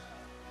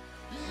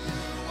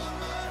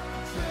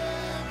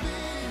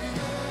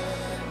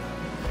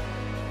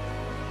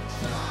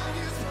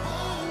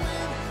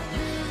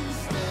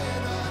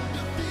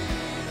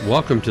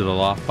Welcome to the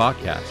Loft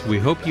Podcast. We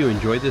hope you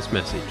enjoy this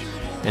message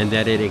and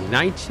that it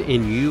ignites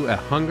in you a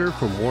hunger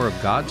for more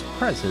of God's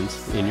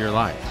presence in your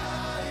life.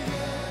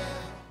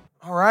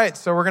 All right,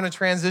 so we're going to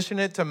transition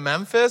it to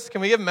Memphis. Can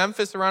we give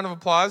Memphis a round of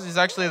applause? He's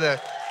actually he's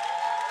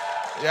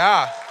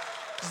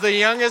the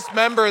youngest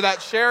member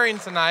that's sharing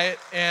tonight,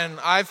 and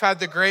I've had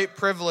the great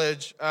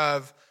privilege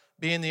of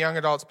being the young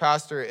adults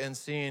pastor and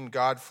seeing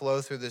God flow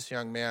through this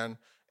young man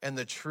and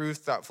the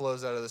truth that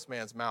flows out of this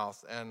man's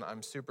mouth. And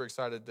I'm super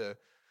excited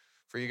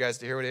for you guys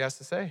to hear what he has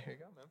to say. Here you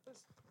go,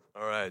 Memphis.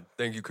 All right.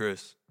 Thank you,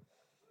 Chris.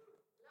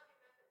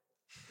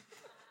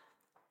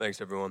 Thanks,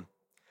 everyone.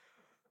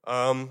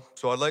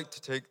 So I'd like to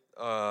take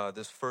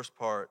this first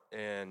part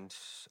and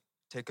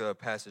take a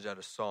passage out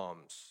of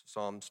Psalms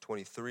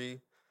 23.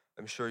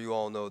 I'm sure you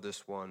all know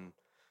this one.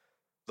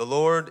 The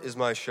Lord is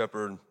my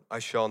shepherd, I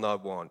shall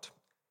not want.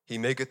 He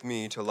maketh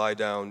me to lie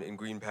down in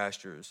green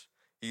pastures.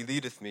 He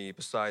leadeth me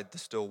beside the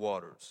still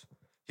waters.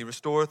 He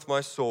restoreth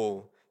my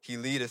soul. He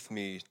leadeth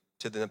me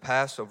to the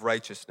paths of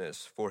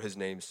righteousness for his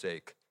name's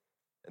sake.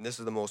 And this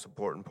is the most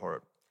important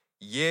part.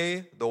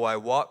 Yea, though I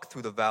walk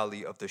through the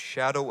valley of the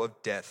shadow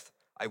of death,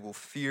 I will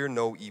fear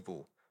no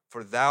evil,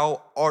 for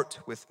thou art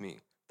with me.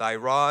 Thy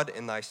rod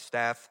and thy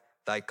staff,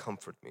 thy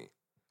comfort me.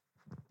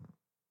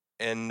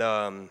 And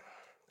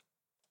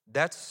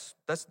that's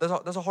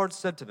a hard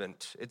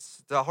sentiment.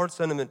 It's a hard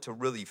sentiment to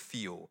really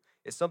feel.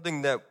 It's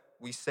something that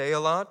we say a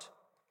lot.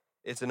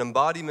 It's an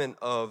embodiment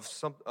of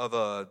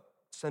a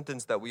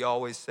sentence that we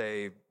always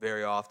say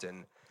very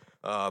often.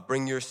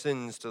 Bring your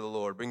sins to the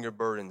Lord. Bring your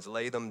burdens.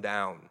 Lay them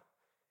down.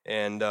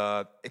 And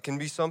it can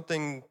be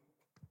something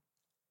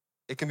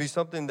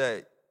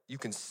that you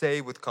can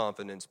say with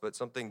confidence, but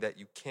something that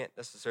you can't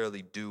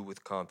necessarily do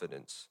with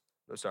confidence.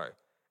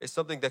 It's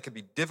something that can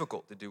be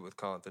difficult to do with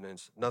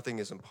confidence. Nothing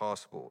is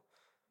impossible.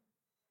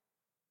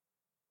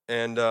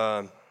 And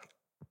I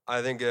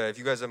think if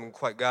you guys haven't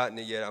quite gotten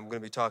it yet, I'm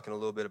going to be talking a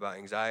little bit about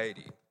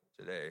anxiety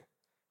today.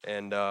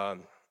 And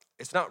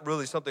it's not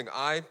really something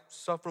I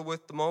suffer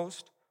with the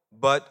most,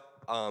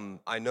 but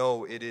I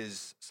know it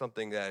is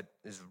something that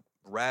is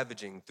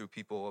ravaging through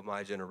people of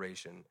my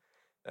generation.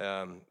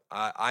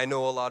 I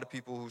know a lot of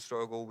people who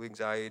struggle with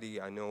anxiety.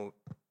 I know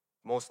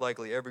most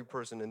likely every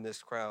person in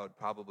this crowd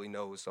probably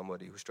knows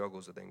somebody who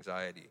struggles with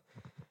anxiety.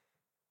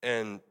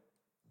 And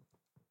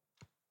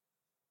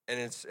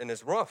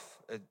it's rough.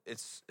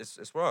 It's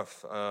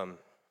rough.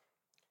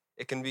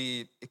 It can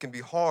be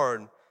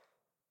hard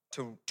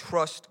to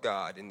trust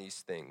God in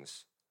these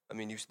things. I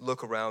mean, you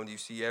look around, you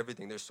see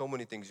everything. There's so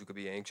many things you could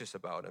be anxious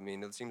about. I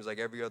mean, it seems like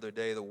every other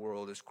day the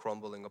world is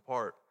crumbling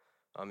apart.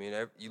 I mean,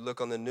 you look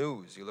on the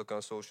news, you look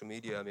on social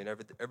media. I mean,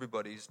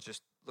 everybody's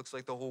just looks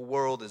like the whole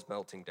world is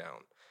melting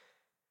down.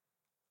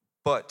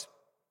 But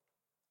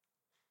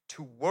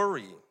to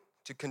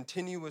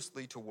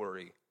continuously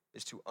worry,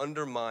 is to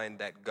undermine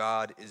that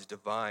God is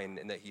divine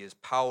and that he is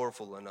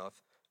powerful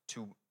enough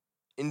to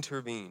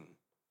intervene.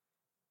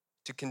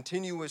 To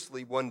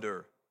continuously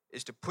wonder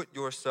is to put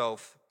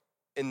yourself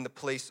in the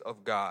place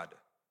of God.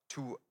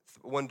 To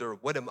wonder,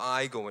 what am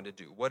I going to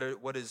do? What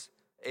is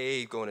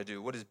A going to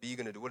do? What is B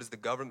going to do? What is the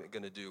government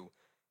going to do?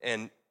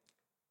 And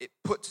it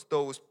puts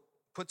those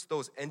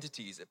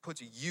entities, it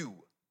puts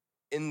you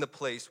in the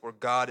place where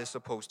God is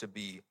supposed to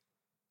be.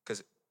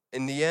 Because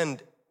in the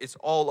end, it's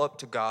all up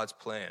to God's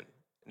plan.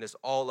 And it's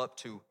all up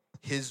to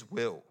his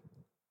will.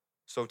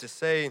 So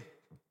to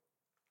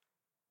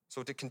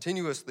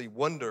continuously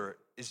wonder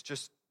is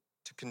just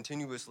to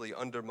continuously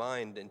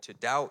undermine and to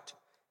doubt.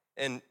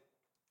 And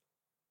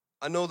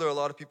I know there are a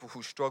lot of people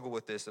who struggle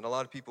with this, and a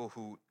lot of people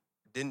who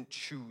didn't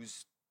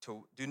choose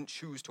to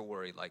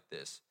worry like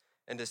this.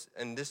 And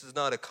this is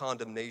not a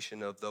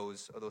condemnation of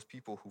those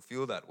people who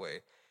feel that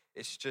way.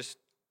 It's just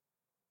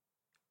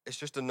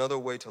another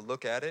way to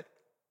look at it,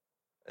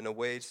 and a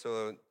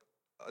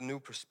new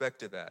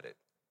perspective at it,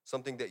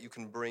 something that you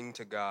can bring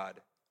to God,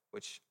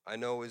 which I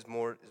know is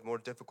more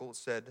difficult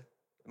said,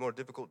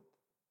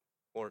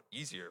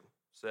 easier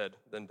said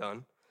than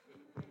done.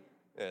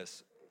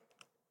 Yes,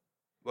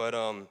 but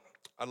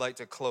I'd like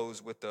to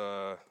close with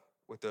a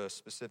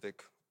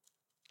specific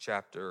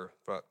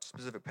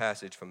specific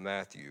passage from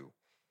Matthew,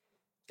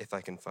 if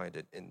I can find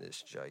it in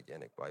this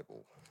gigantic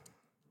Bible.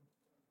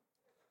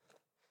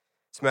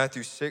 It's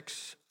Matthew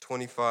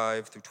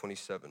 6:25 through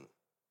 27.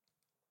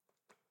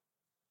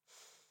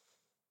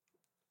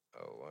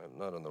 Oh, I'm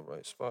not on the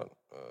right spot.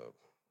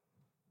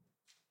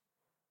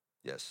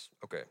 Yes,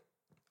 okay.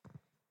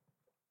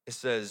 It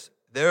says,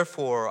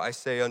 Therefore I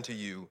say unto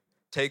you,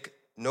 take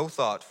no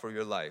thought for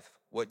your life,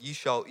 what ye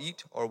shall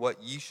eat or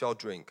what ye shall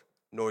drink,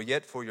 nor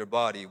yet for your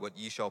body what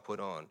ye shall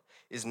put on.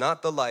 Is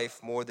not the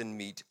life more than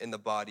meat, and the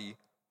body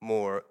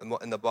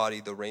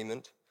the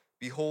raiment?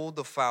 Behold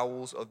the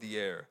fowls of the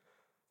air,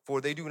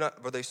 for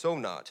they sow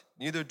not,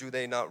 neither do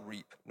they not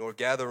reap, nor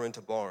gather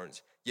into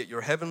barns, yet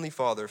your heavenly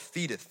Father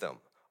feedeth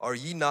them. Are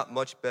ye not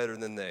much better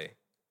than they?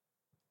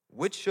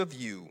 Which of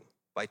you,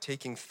 by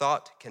taking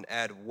thought, can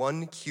add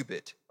 1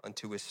 cubit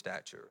unto his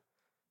stature?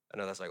 I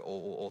know that's like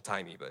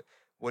old-timey, but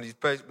what he's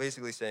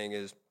basically saying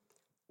is,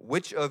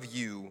 which of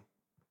you,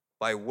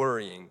 by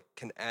worrying,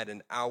 can add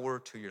an hour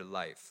to your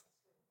life?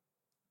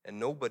 And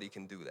nobody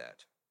can do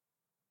that.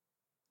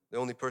 The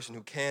only person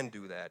who can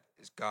do that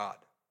is God,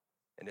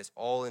 and it's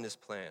all in his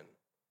plan.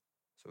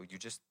 So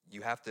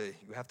you have to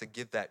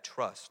give that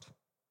trust.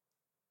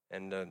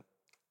 And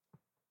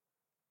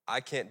I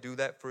can't do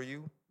that for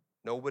you.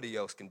 Nobody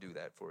else can do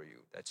that for you.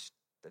 That's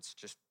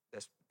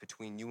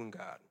between you and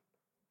God.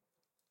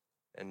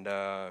 And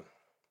that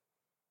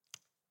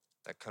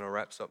kind of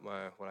wraps up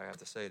what I have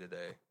to say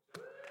today.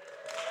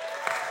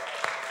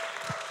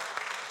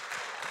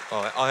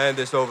 I'll hand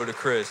this over to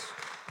Chris.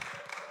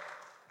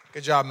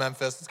 Good job,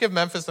 Memphis. Let's give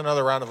Memphis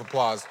another round of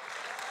applause.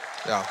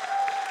 Yeah.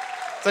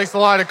 It takes a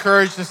lot of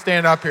courage to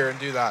stand up here and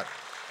do that.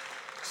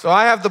 So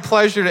I have the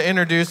pleasure to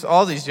introduce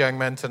all these young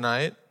men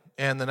tonight.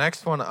 And the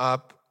next one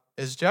up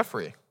is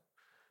Jeffrey.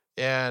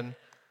 And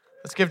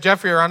let's give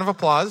Jeffrey a round of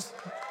applause.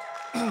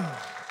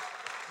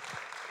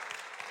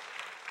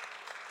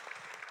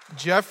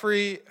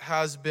 Jeffrey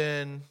has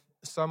been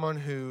someone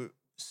who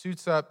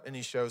suits up and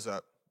he shows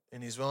up.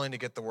 And he's willing to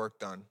get the work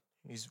done.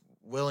 He's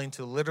willing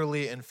to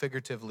literally and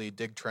figuratively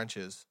dig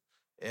trenches.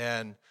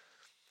 And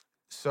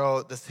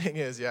so the thing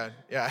is, yeah.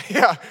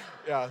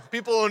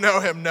 People who know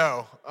him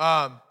know.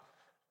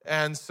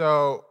 And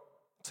so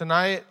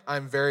tonight,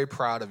 I'm very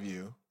proud of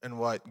you and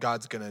what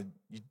God's going to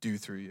do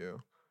through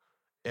you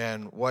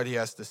and what he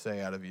has to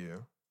say out of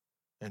you.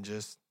 And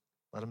just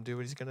let him do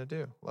what he's going to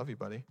do. Love you,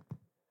 buddy.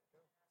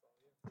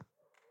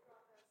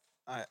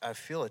 I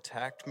feel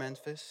attacked,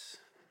 Memphis.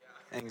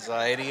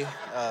 Anxiety.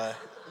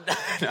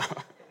 No.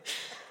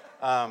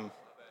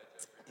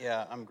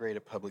 Yeah, I'm great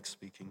at public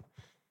speaking.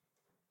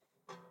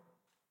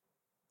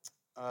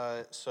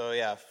 For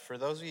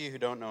those of you who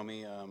don't know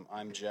me,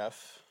 I'm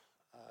Jeff.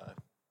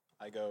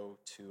 I go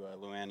to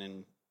Luann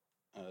and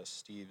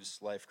Steve's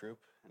life group,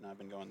 and I've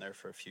been going there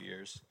for a few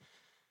years.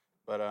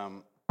 But,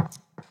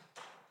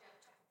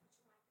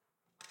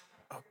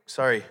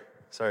 sorry.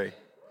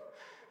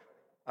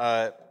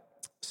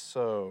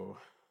 So,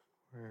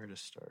 where to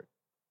start?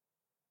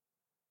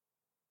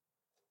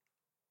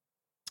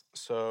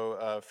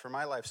 So, for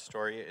my life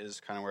story is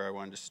kind of where I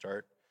wanted to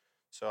start.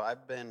 So,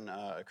 I've been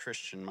a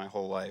Christian my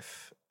whole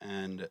life,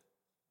 and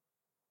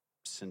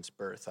since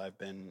birth, I've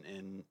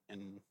been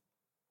in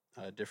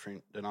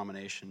different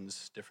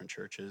denominations, different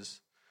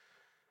churches.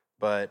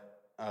 But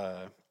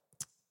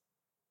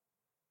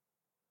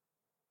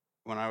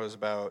when I was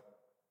about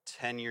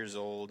 10 years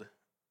old,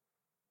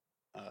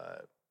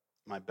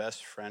 my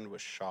best friend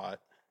was shot.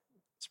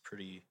 It's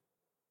pretty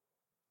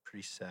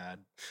sad.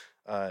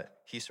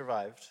 He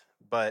survived,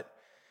 but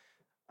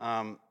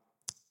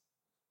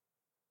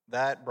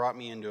that brought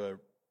me into a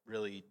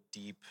really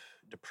deep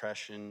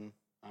depression,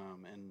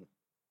 and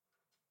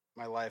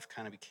my life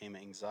kind of became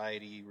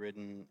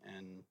anxiety-ridden,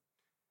 and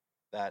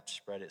that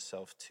spread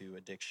itself to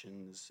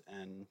addictions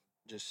and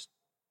just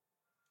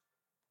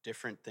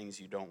different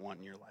things you don't want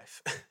in your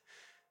life.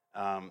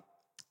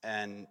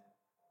 And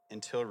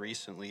until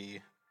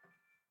recently,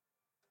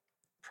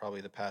 probably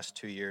the past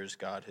 2 years,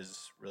 God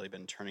has really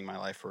been turning my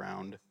life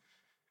around,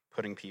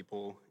 putting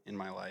people in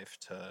my life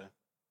to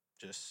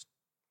just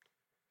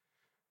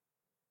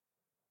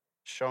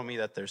show me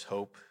that there's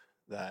hope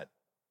that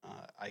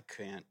I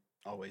can't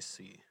always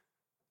see.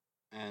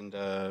 And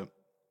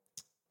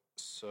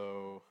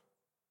so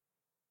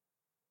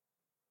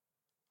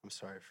I'm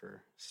sorry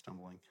for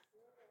stumbling.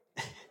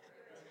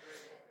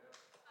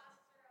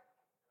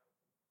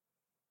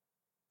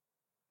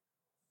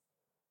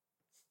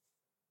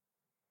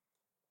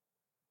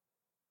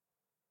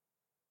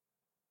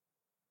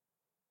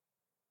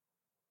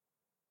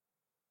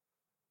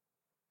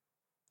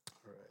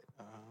 All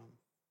right.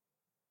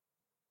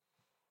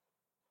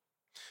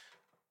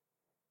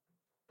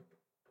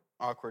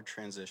 Awkward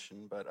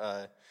transition,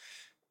 but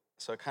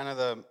so kind of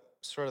the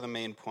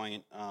main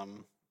point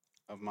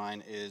of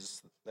mine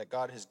is that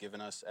God has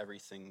given us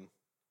everything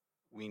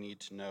we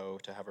need to know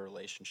to have a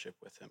relationship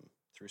with him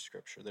through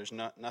Scripture. There's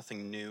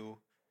nothing new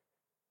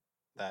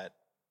that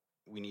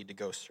we need to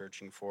go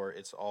searching for.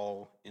 It's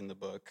all in the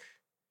book,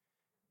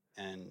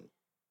 and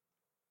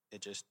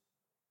it just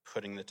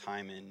putting the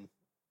time in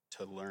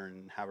to learn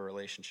and have a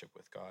relationship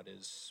with God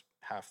is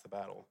half the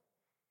battle.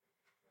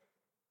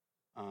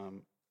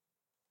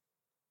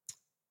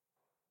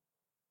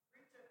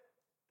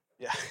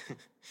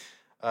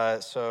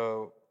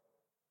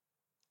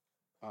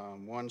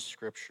 One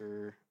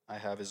scripture I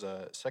have is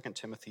 2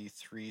 Timothy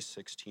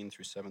 3:16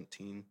 through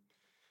 17.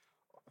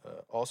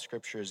 All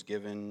scripture is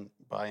given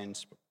by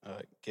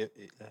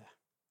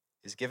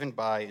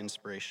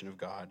inspiration of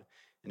God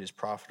and is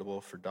profitable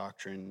for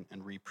doctrine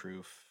and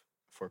reproof,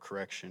 for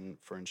correction,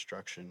 for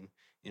instruction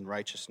in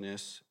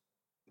righteousness,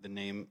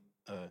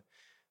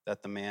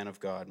 that the man of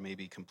God may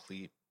be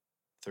complete,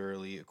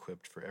 thoroughly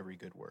equipped for every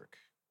good work.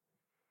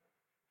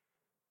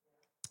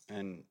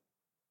 And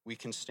we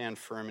can stand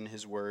firm in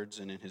his words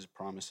and in his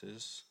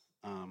promises.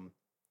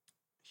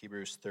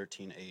 Hebrews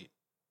 13:8.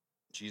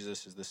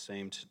 Jesus is the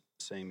same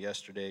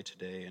yesterday,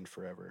 today, and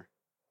forever.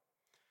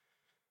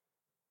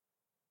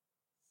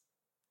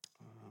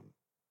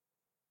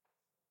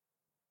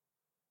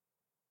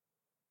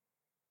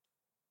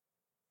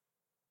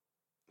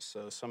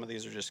 So some of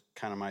these are just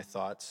kind of my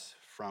thoughts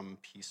from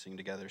piecing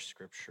together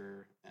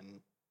Scripture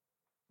and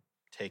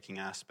taking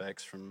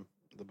aspects from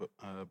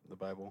the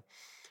Bible.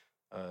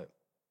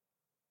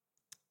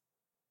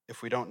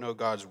 If we don't know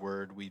God's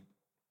word, we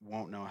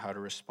won't know how to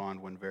respond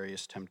when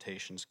various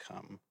temptations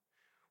come.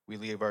 We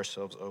leave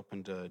ourselves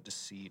open to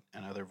deceit,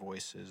 and other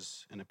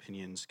voices and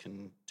opinions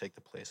can take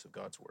the place of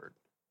God's word.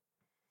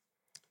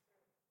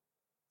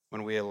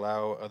 When we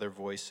allow other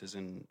voices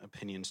and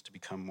opinions to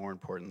become more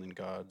important than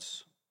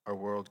God's, our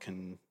world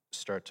can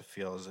start to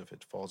feel as if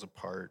it falls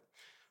apart.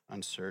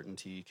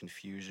 Uncertainty,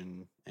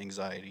 confusion,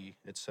 anxiety,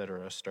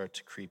 etc. start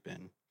to creep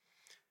in.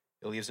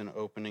 It leaves an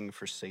opening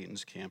for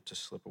Satan's camp to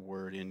slip a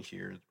word in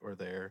here or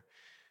there,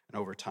 and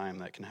over time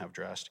that can have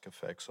drastic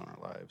effects on our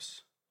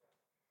lives.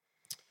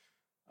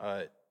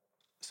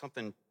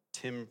 Something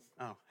Tim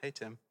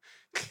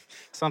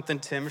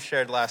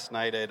shared last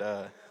night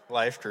at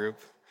Life Group.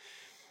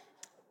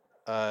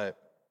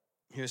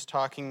 He was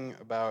talking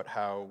about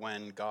how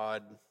when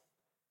God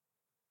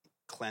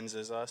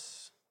cleanses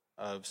us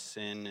of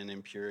sin and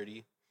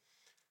impurity,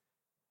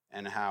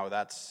 and how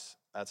that's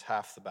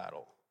half the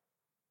battle.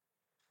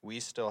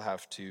 We still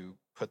have to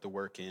put the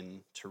work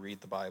in to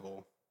read the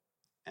Bible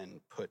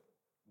and put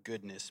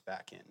goodness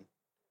back in.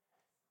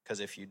 Because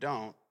if you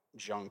don't,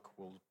 junk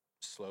will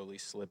slowly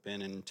slip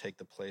in and take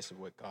the place of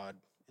what God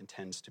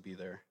intends to be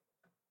there.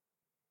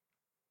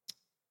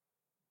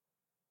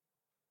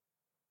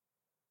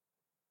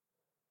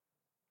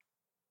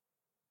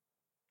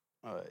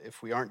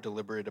 If we aren't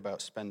deliberate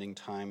about spending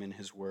time in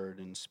his word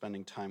and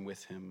spending time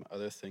with him,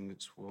 other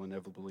things will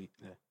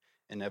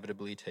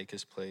inevitably take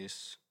his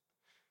place.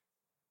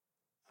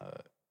 Okay,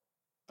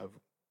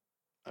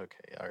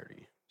 I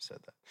already said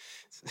that.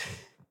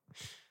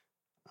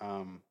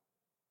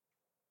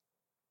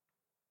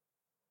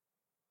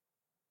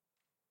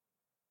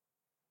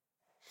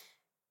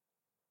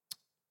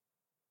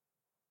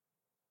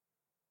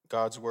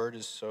 God's word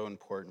is so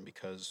important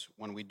because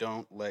when we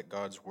don't let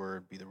God's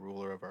word be the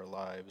ruler of our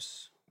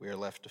lives, we are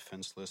left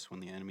defenseless when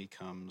the enemy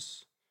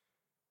comes.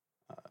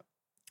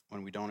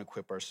 When we don't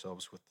equip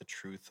ourselves with the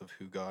truth of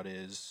who God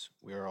is,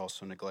 we are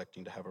also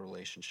neglecting to have a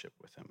relationship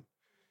with him.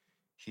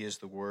 He is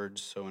the word,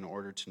 so in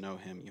order to know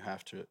him, you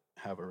have to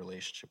have a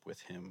relationship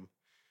with him.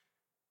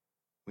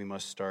 We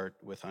must start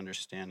with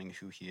understanding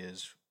who he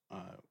is.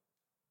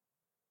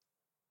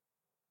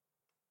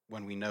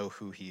 When we know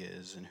who he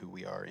is and who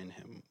we are in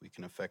him, we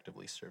can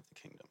effectively serve the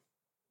kingdom.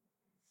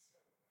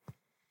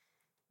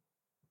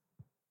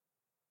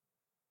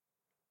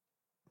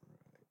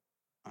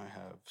 I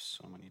have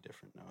so many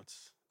different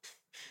notes.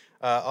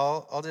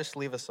 I'll just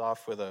leave us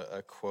off with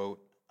a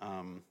quote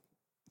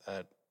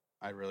that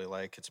I really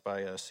like. It's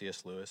by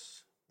C.S.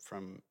 Lewis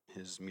from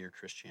his Mere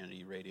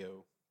Christianity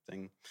radio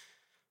thing.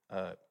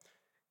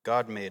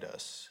 God made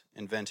us,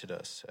 invented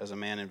us, as a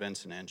man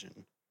invents an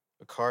engine.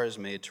 A car is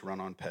made to run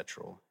on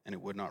petrol, and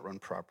it would not run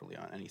properly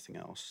on anything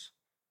else.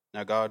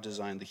 Now God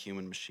designed the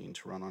human machine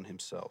to run on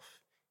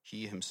himself.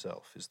 He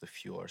himself is the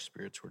fuel our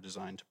spirits were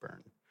designed to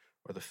burn,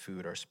 or the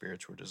food our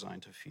spirits were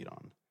designed to feed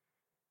on.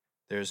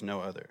 There is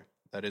no other.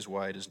 That is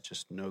why it is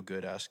just no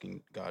good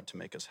asking God to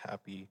make us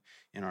happy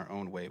in our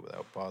own way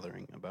without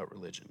bothering about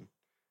religion.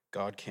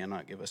 God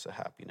cannot give us a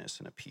happiness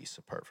and a peace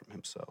apart from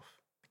himself,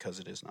 because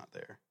it is not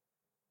there.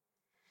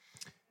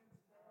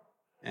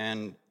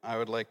 And I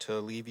would like to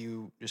leave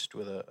you just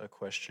with a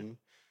question.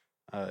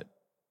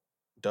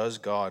 Does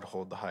God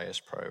hold the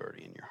highest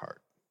priority in your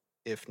heart?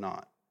 If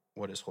not,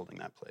 what is holding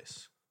that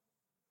place?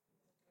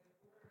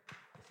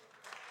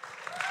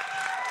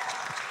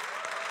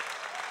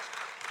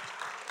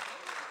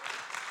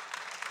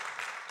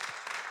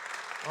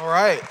 All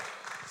right.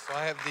 So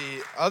I have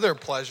the other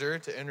pleasure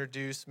to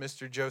introduce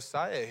Mr.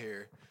 Josiah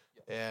here.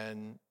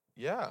 And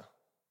yeah,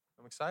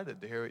 I'm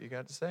excited to hear what you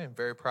got to say. I'm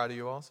very proud of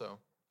you also.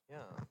 Yeah.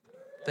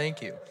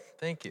 Thank you.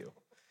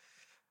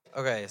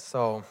 Okay,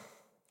 so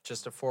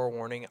just a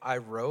forewarning, I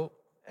wrote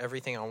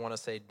everything I want to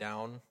say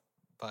down,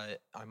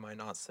 but I might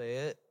not say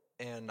it,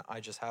 and I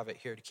just have it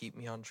here to keep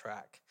me on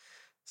track.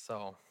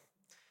 So,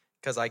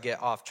 because I get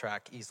off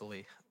track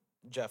easily.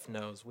 Jeff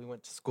knows. We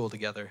went to school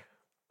together.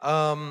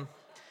 But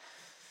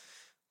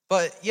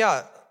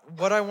yeah,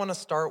 what I want to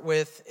start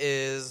with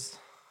is,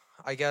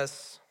 I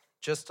guess,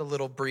 just a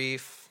little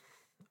brief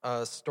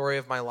story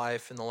of my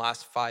life in the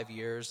last 5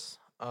 years.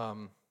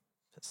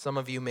 Some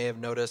of you may have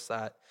noticed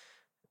that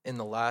in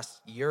the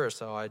last year or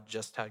so, I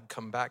just had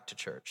come back to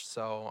church.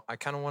 So I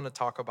kind of want to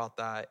talk about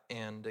that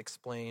and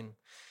explain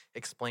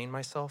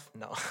myself.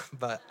 No,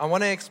 but I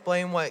want to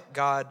explain what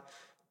God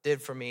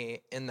did for me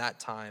in that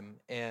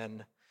time.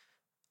 And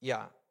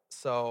yeah,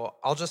 so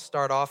I'll just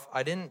start off.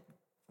 I didn't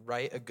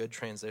write a good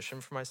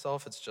transition for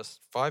myself. It's just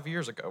 5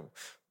 years ago,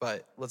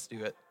 but let's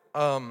do it.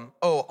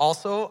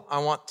 Also, I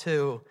want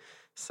to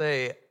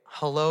say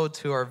hello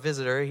to our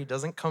visitor. He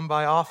doesn't come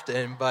by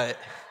often, but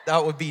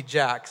that would be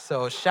Jack.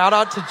 So shout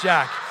out to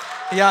Jack.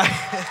 Yeah.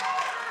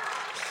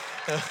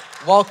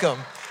 Welcome.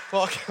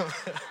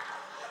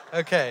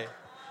 Okay.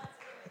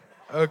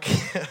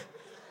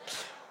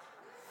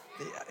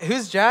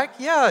 Who's Jack?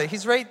 Yeah,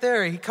 he's right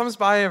there. He comes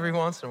by every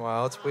once in a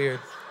while. It's weird.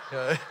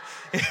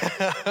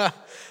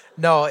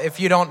 No,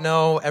 if you don't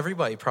know,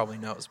 everybody probably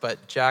knows,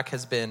 but Jack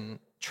has been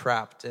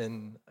trapped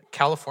in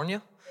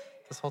California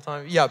this whole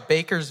time. Yeah,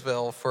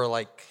 Bakersville for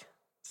like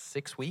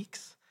 6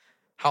 weeks.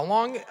 How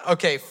long?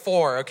 Okay,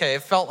 4. Okay,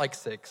 it felt like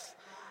 6.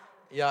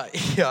 Yeah,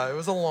 it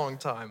was a long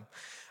time.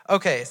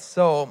 Okay,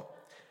 so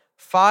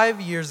 5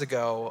 years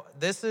ago,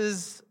 this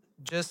is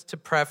just to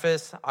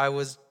preface,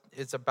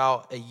 it's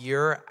about a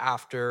year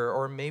after,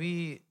 or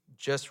maybe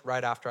just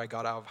right after I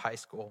got out of high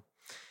school.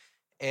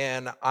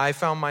 And I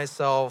found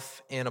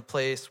myself in a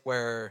place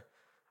where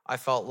I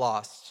felt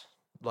lost.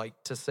 Like,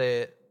 to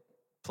say it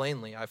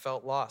plainly, I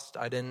felt lost.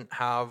 I didn't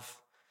have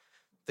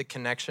the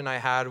connection I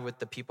had with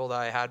the people that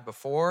I had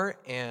before,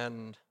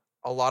 and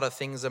a lot of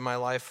things in my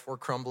life were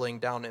crumbling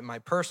down in my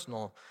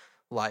personal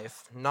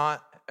life.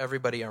 Not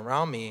everybody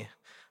around me.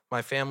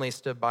 My family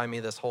stood by me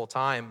this whole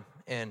time,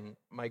 and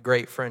my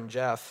great friend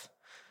Jeff.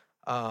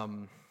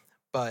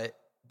 But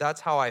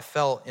that's how I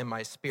felt in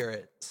my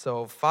spirit.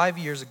 So 5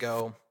 years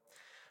ago,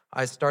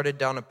 I started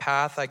down a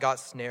path I got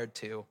snared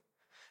to.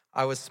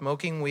 I was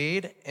smoking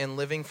weed and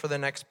living for the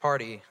next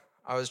party.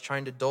 I was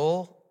trying to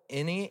dull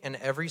any and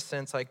every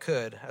sense I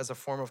could as a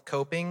form of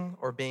coping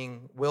or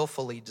being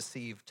willfully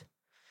deceived.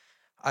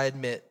 I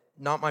admit,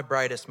 not my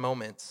brightest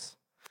moments.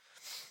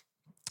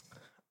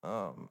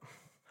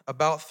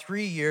 About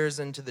 3 years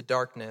into the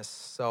darkness,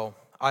 so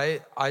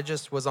I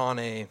just was on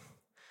a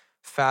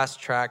fast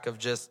track of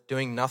just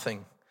doing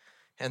nothing.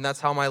 And that's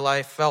how my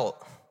life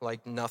felt.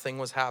 Like nothing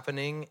was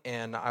happening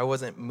and I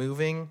wasn't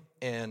moving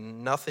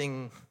and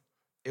nothing,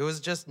 it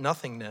was just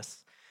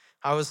nothingness.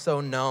 I was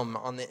so numb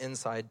on the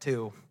inside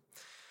too.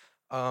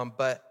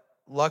 But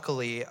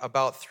luckily,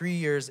 about 3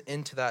 years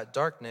into that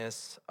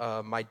darkness,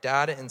 my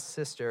dad and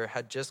sister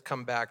had just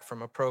come back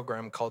from a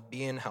program called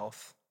Be in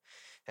Health.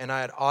 And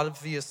I had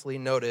obviously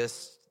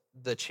noticed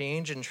the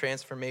change and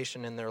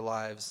transformation in their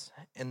lives.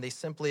 And they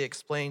simply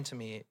explained to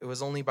me it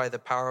was only by the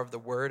power of the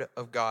Word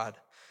of God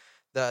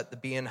that the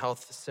Be in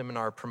Health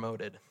seminar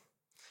promoted.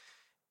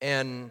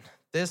 And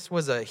this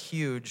was a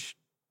huge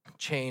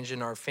change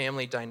in our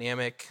family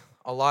dynamic.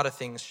 A lot of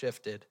things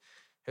shifted.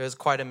 It was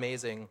quite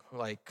amazing.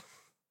 Like,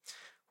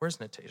 where's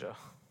Natasha?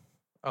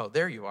 Oh,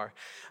 there you are.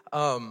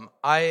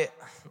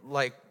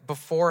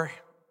 Before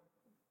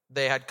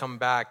they had come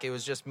back, it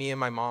was just me and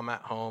my mom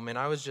at home, and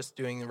I was just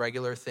doing the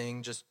regular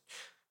thing, just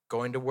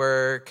going to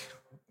work,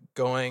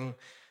 going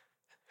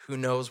who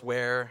knows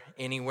where,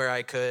 anywhere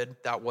I could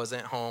that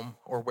wasn't home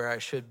or where I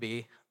should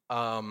be,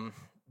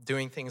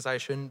 doing things I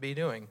shouldn't be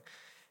doing.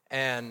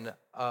 And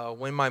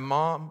when my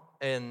mom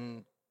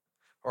had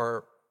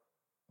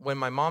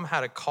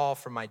a call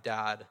from my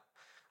dad,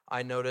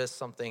 I noticed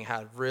something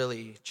had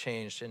really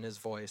changed in his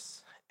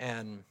voice.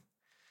 And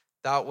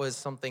that was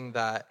something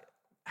that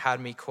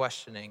had me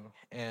questioning.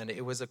 And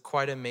it was a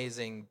quite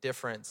amazing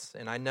difference.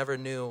 And I never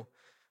knew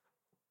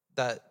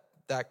that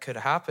could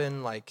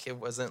happen. Like, it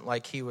wasn't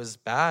like he was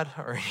bad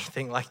or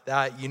anything like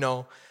that,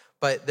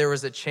 but there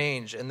was a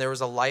change and there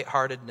was a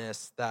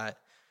lightheartedness that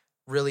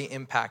really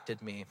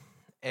impacted me.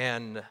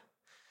 And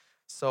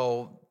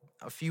so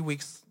about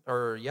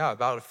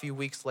a few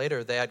weeks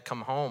later, they had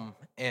come home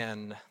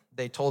and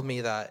they told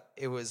me that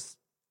it was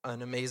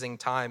an amazing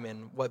time.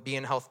 And what Be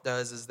in Health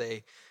does is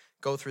they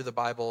go through the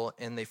Bible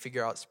and they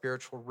figure out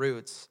spiritual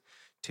roots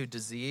to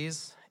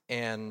disease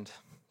and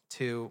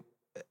to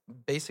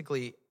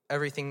basically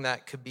everything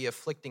that could be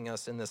afflicting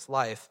us in this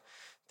life.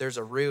 There's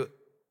a root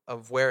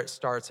of where it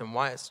starts and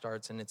why it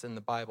starts, and it's in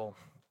the Bible.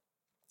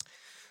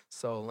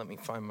 So let me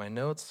find my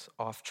notes,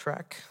 off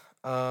track.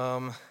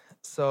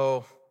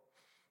 So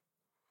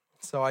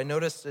I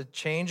noticed a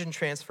change and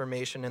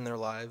transformation in their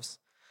lives,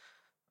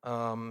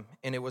 and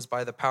it was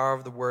by the power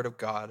of the Word of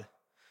God.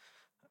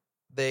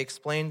 They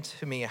explained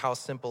to me how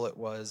simple it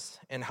was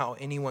and how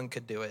anyone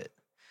could do it.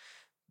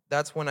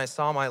 That's when I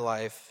saw my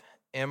life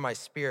and my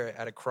spirit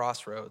at a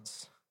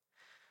crossroads.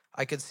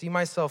 I could see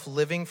myself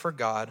living for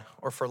God,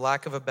 or for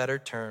lack of a better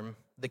term,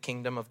 the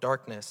kingdom of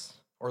darkness,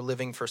 or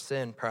living for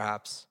sin,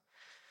 perhaps.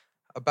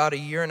 About a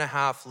year and a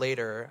half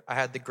later, I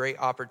had the great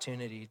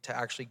opportunity to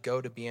actually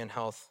go to Be in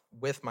Health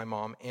with my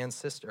mom and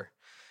sister.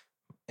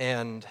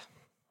 And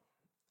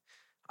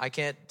I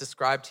can't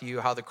describe to you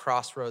how the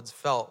crossroads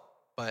felt,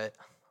 but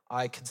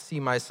I could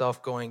see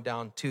myself going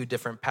down 2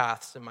 different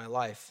paths in my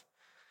life.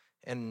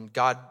 And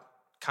God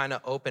kind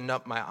of opened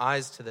up my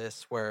eyes to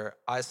this, where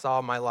I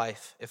saw my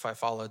life if I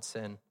followed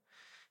sin,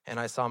 and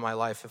I saw my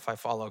life if I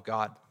followed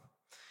God.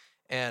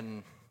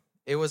 And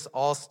it was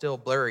all still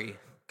blurry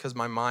because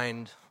my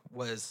mind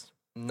was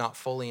not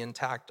fully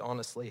intact,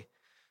 honestly.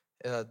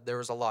 There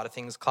was a lot of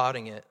things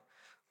clouding it,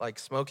 like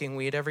smoking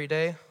weed every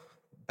day,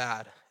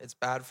 bad. It's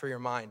bad for your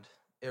mind.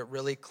 It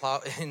really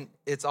and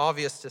it's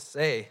obvious to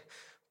say,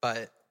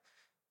 but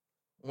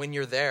when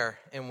you're there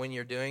and when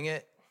you're doing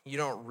it, you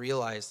don't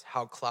realize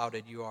how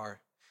clouded you are.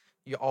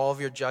 All of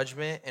your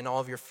judgment and all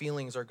of your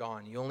feelings are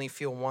gone. You only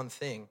feel one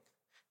thing,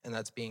 and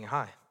that's being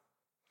high.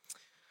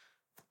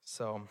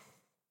 So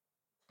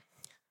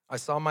I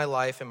saw my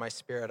life and my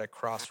spirit at a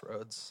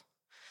crossroads.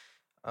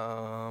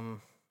 And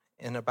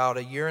about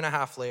a year and a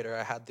half later,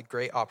 I had the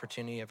great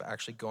opportunity of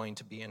actually going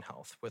to Be in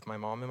Health with my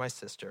mom and my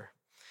sister.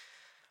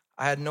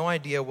 I had no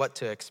idea what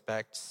to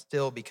expect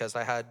still because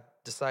I had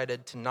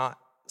decided to not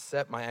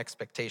set my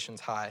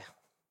expectations high.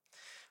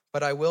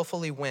 But I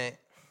willfully went,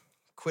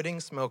 quitting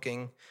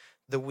smoking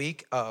the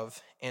week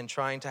of and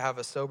trying to have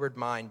a sobered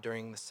mind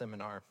during the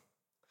seminar.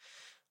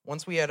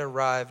 Once we had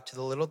arrived to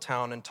the little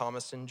town in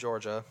Thomaston,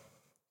 Georgia,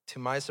 to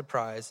my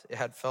surprise, it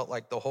had felt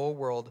like the whole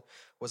world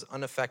was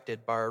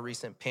unaffected by our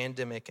recent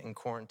pandemic and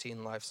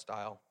quarantine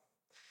lifestyle,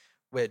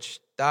 which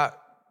that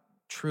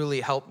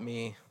truly helped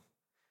me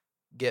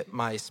get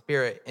my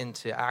spirit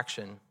into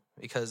action,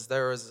 because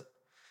there was,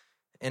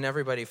 and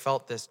everybody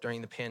felt this during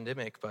the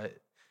pandemic, but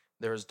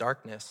there was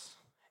darkness,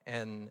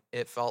 and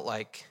it felt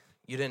like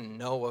you didn't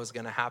know what was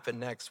going to happen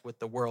next with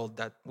the world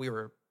that we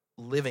were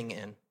living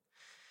in.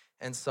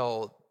 And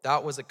so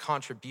that was a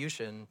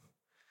contribution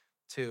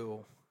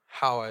to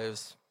how I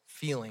was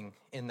feeling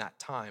in that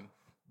time.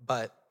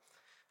 But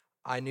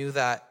I knew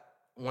that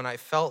when I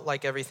felt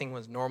like everything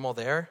was normal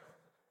there,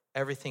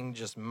 everything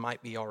just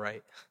might be all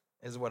right,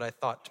 is what I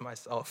thought to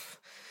myself.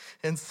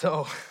 And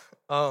so,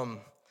 was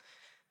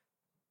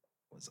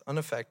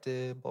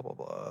unaffected, blah, blah,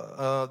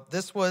 blah.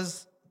 This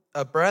was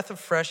a breath of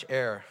fresh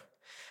air.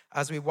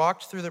 As we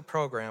walked through the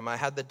program, I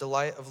had the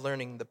delight of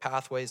learning the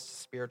pathways to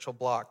spiritual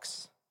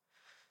blocks.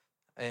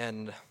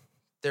 And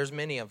there's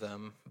many of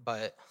them,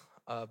 but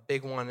a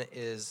big one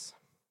is,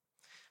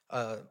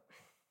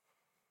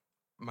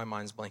 my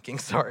mind's blanking,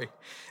 sorry.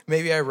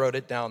 Maybe I wrote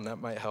it down, that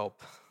might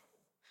help.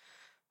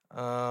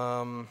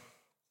 And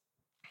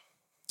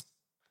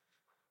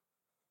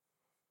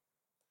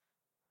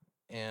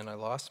I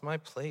lost my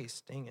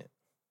place, dang it.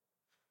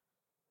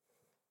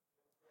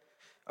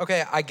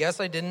 Okay, I guess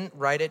I didn't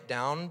write it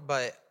down,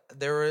 but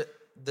the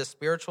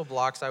spiritual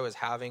blocks I was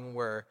having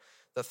were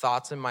the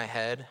thoughts in my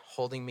head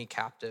holding me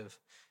captive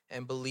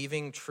and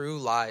believing true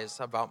lies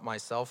about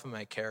myself and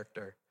my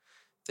character.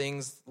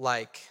 Things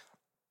like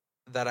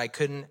that I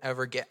couldn't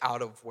ever get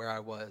out of where I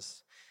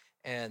was.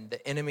 And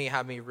the enemy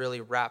had me really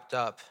wrapped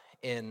up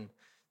in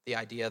the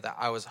idea that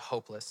I was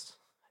hopeless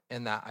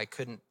and that I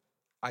couldn't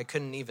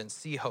even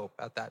see hope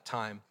at that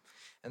time.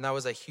 And that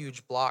was a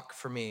huge block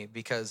for me,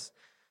 because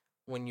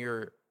when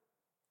you're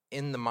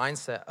in the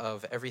mindset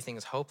of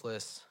everything's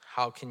hopeless,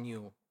 how can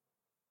you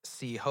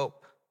see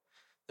hope?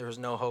 There was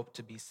no hope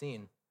to be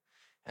seen.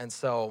 And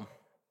so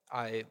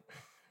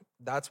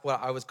that's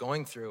what I was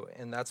going through,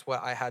 and that's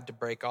what I had to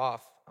break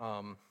off.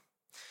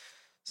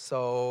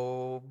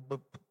 So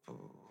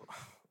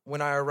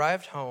when I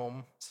arrived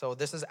home, so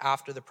this is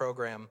after the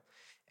program,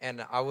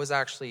 and I was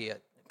actually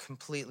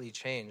completely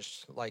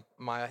changed. Like,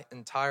 my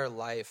entire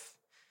life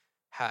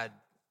had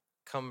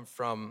come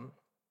from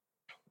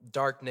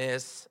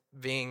darkness,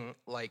 being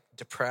like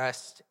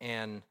depressed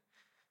and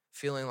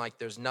feeling like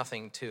there's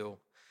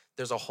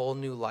a whole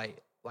new light.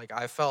 Like,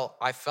 I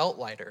felt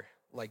lighter.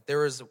 Like, there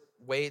was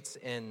weights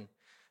and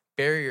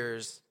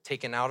barriers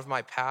taken out of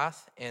my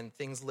path and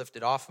things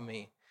lifted off of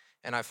me,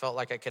 and I felt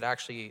like I could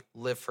actually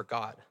live for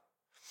God.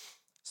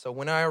 So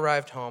when I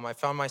arrived home, I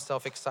found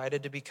myself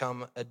excited to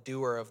become a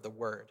doer of the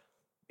word,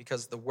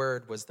 because the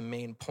word was the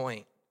main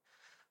point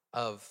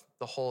of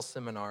the whole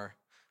seminar,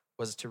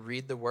 was to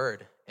read the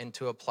word and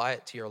to apply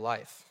it to your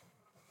life.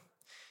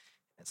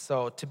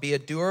 So to be a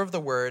doer of the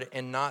word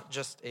and not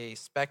just a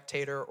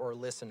spectator or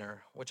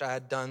listener, which I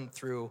had done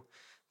through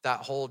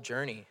that whole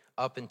journey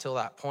up until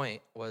that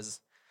point, was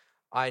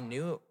I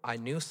knew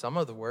some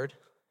of the word,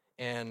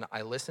 and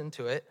I listened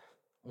to it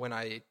when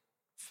I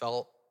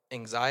felt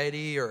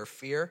anxiety or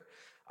fear.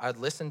 I'd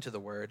listen to the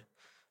word,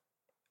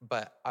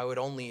 but I would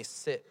only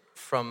sit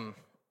from,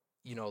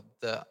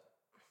 the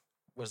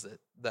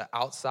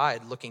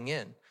outside looking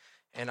in,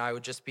 and I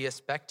would just be a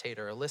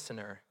spectator, a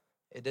listener.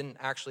 It didn't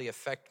actually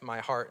affect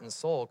my heart and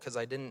soul because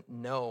I didn't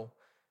know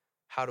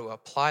how to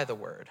apply the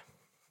word.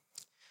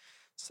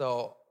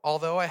 So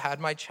although I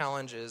had my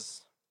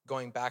challenges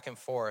going back and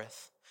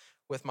forth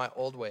with my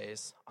old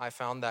ways, I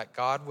found that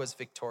God was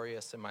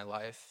victorious in my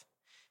life,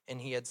 and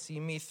he had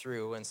seen me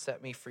through and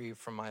set me free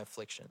from my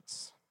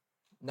afflictions.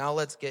 Now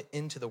let's get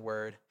into the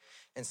word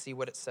and see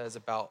what it says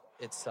about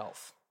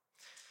itself.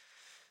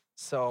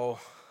 So,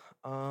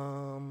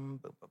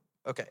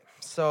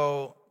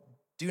 so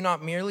do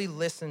not merely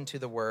listen to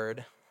the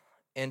word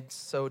and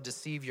so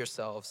deceive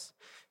yourselves.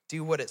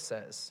 Do what it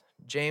says.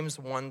 James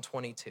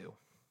 1:22.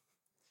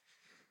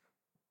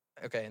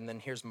 Okay, and then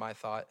here's my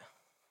thought.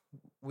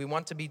 We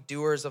want to be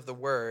doers of the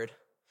word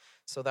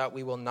so that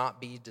we will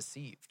not be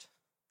deceived.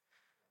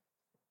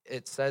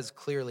 It says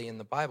clearly in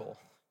the Bible,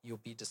 you'll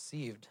be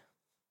deceived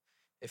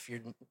if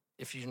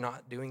you're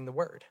not doing the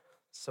word.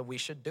 So we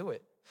should do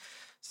it.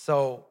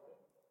 So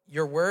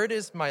your word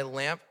is my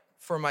lamp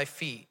for my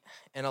feet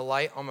and a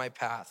light on my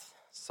path.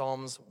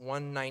 Psalms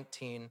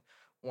 119,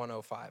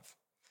 105.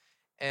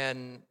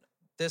 And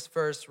this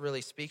verse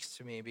really speaks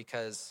to me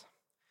because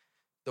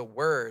the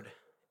word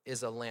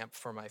is a lamp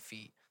for my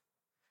feet.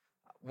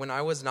 When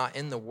I was not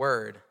in the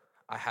word,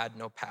 I had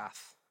no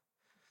path.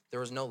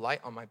 There was no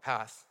light on my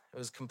path. It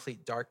was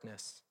complete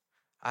darkness.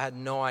 I had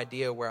no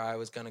idea where I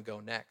was going to go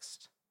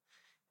next.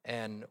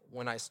 And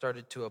when I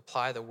started to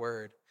apply the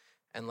word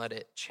and let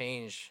it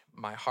change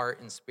my heart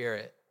and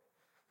spirit,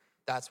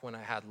 that's when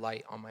I had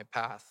light on my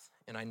path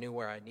and I knew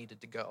where I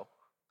needed to go.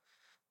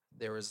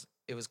 It was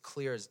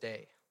clear as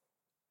day.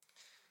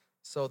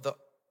 So the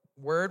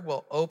word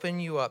will open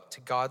you up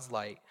to God's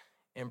light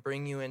and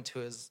bring you into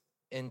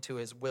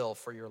his will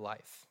for your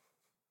life.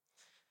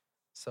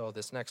 So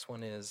this next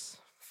one is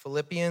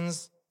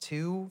Philippians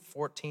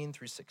 2:14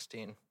 through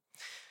 16.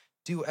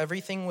 Do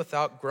everything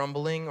without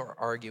grumbling or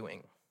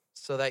arguing,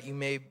 so that you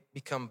may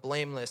become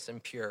blameless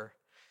and pure,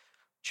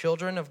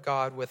 children of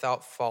God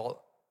without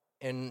fault,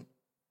 and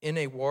in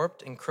a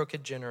warped and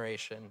crooked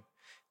generation.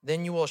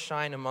 Then you will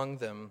shine among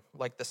them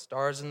like the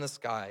stars in the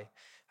sky,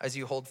 as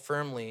you hold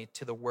firmly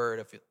to the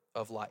word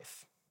of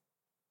life.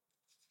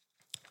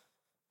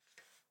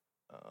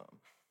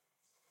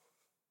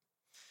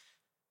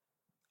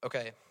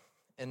 Okay,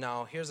 and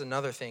now here's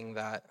another thing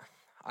that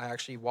I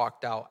actually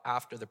walked out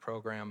after the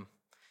program,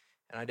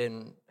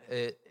 and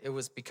it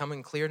was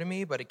becoming clear to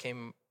me, but it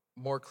came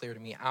more clear to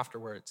me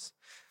afterwards.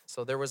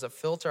 So there was a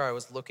filter I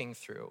was looking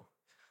through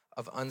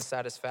of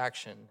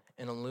unsatisfaction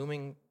and a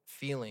looming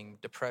feeling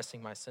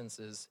depressing my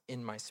senses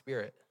in my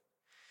spirit.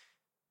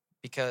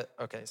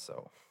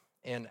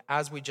 And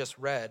as we just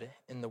read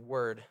in the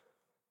word,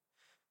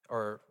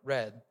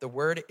 the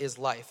word is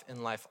life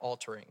and life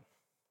altering.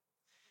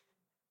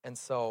 And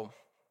so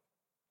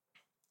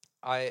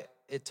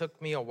it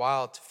took me a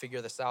while to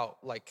figure this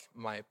out, like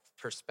my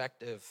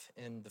perspective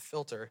and the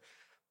filter,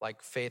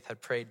 like Faith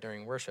had prayed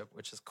during worship,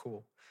 which is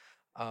cool,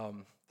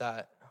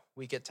 that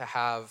we get to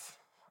have,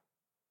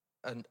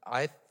 and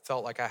I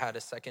felt like I had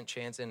a second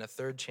chance and a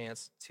third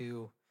chance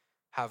to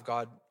have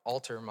God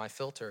alter my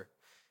filter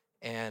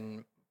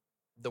and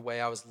the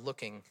way I was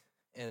looking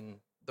and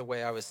the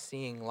way I was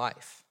seeing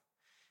life.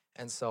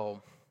 And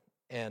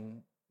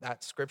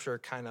that scripture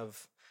kind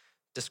of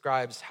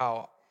describes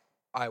how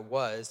I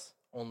was,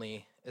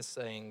 only is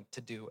saying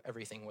to do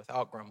everything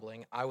without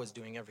grumbling. I was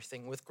doing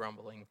everything with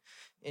grumbling.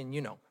 And,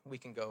 we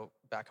can go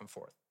back and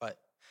forth. But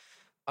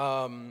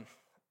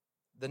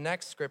the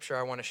next scripture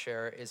I want to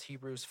share is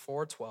Hebrews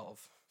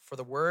 4:12. For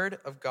the word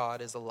of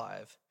God is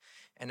alive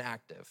and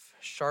active,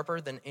 sharper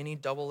than any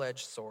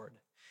double-edged sword.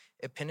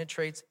 It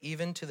penetrates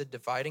even to the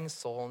dividing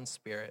soul and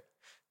spirit,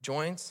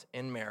 joints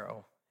and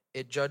marrow.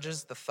 It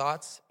judges the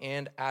thoughts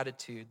and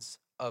attitudes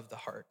of the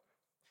heart.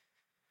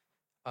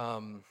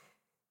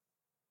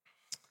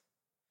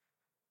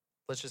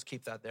 Let's just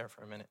keep that there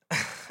for a minute.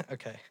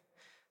 Okay.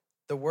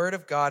 The word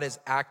of God is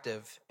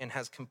active and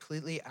has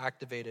completely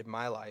activated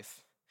my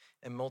life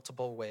in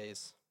multiple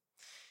ways.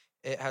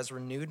 It has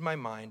renewed my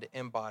mind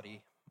and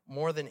body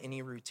more than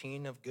any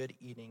routine of good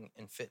eating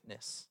and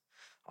fitness.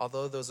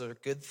 Although those are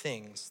good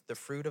things, the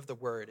fruit of the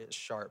word is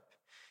sharp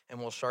and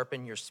will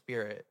sharpen your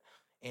spirit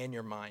and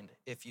your mind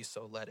if you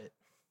so let it.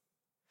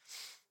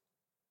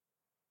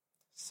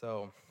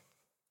 So,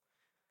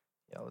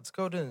 let's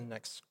go to the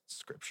next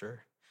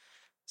scripture.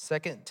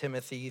 2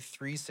 Timothy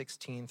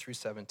 3:16 through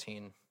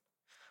 17.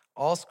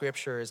 All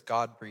scripture is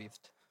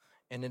God-breathed,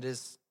 and it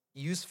is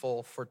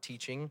useful for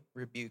teaching,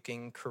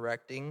 rebuking,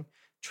 correcting,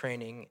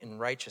 training in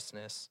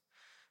righteousness,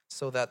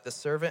 so that the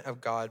servant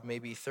of God may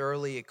be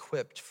thoroughly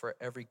equipped for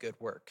every good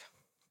work.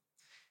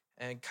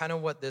 And kind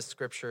of what this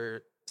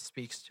scripture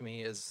speaks to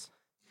me is,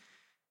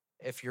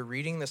 if you're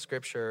reading the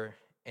scripture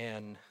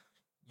and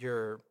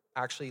you're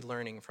actually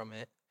learning from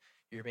it,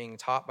 you're being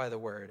taught by the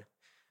word,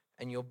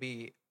 and you'll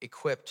be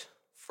equipped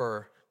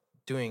for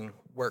doing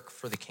work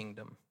for the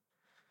kingdom.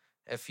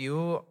 If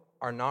you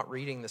are not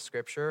reading the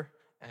scripture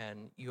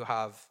and you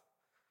have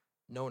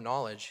no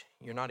knowledge,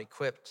 you're not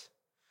equipped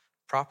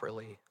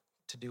properly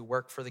to do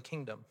work for the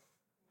kingdom.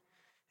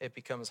 It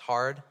becomes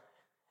hard.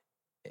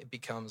 It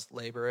becomes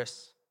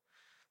laborious,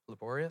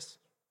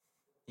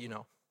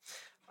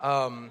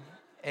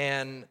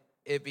 and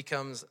it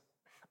becomes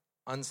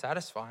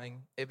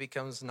unsatisfying. It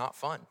becomes not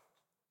fun.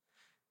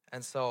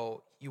 And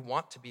so you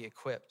want to be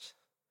equipped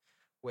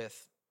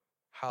with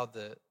how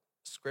the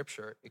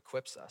scripture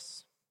equips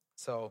us.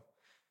 So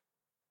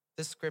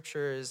this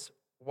scripture is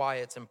why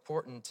it's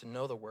important to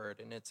know the word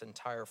in its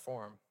entire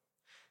form,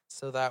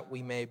 so that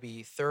we may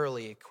be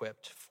thoroughly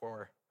equipped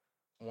for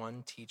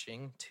 1,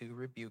 teaching, 2,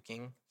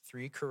 rebuking,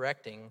 3,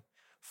 correcting,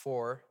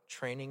 4,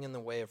 training in the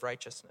way of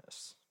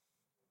righteousness.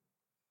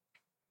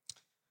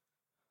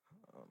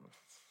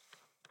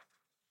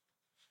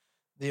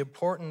 The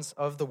importance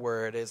of the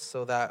word is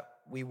so that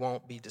we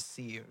won't be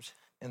deceived,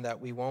 and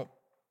that we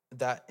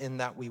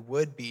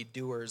would be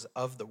doers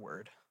of the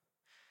word.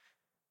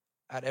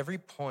 At every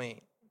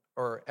point,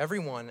 or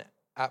everyone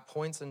at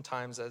points and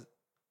times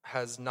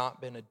has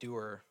not been a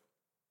doer,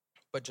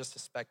 but just a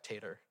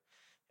spectator.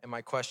 And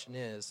my question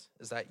is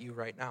that you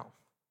right now?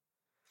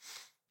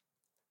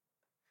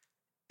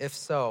 If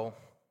so,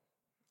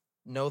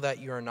 know that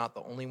you are not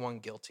the only one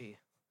guilty.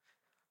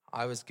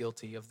 I was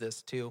guilty of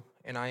this too,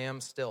 and I am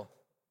still.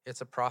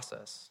 It's a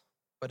process.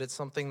 but it's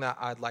something that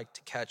I'd like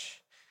to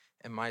catch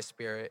in my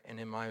spirit and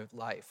in my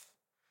life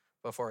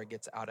before it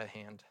gets out of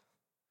hand.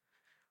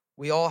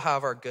 We all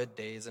have our good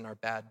days and our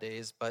bad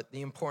days, but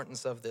the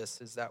importance of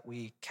this is that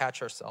we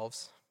catch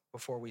ourselves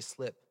before we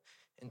slip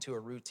into a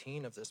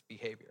routine of this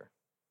behavior,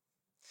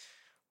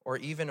 or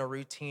even a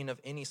routine of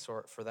any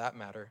sort for that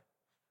matter.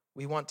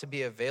 We want to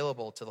be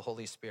available to the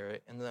Holy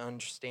Spirit and the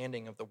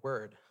understanding of the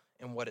word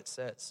and what it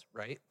says,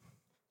 right?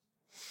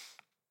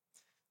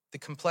 The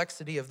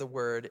complexity of the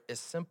word is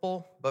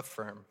simple but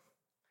firm.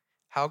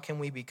 How can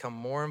we become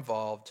more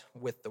involved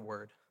with the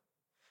word?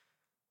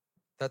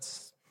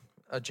 That's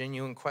a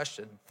genuine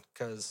question,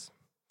 because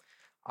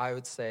I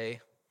would say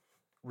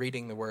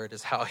reading the word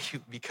is how you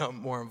become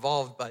more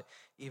involved, but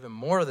even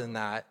more than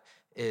that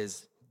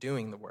is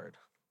doing the word,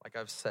 like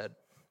I've said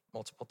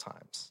multiple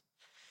times.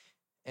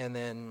 And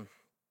then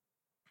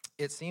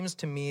it seems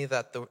to me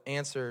that the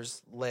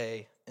answers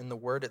lay in the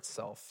word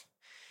itself,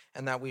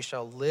 and that we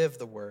shall live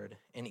the word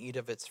and eat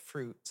of its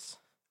fruits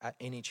at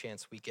any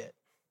chance we get.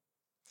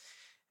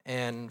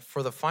 And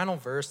for the final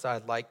verse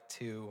I'd like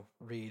to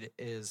read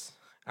is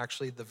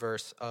actually the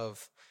verse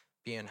of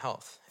Be in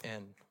Health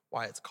and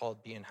why it's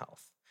called Be in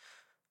Health.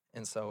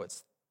 And so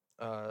it's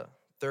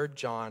 3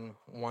 John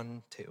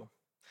 1:2.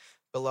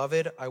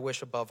 Beloved, I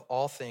wish above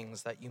all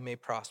things that you may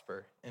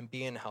prosper and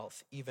be in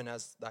health, even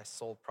as thy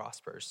soul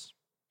prospers.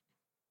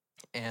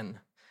 And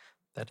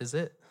that is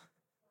it.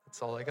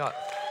 That's all I got.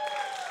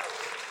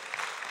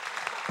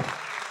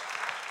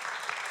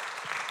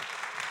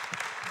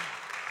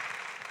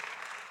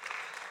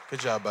 Good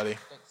job, buddy.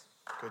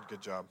 Thanks.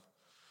 Good job.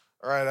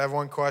 All right, I have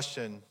one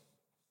question.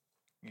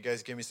 You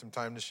guys give me some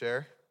time to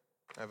share?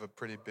 I have a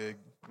pretty big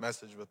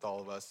message with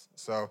all of us.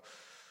 So,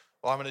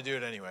 well, I'm going to do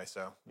it anyway,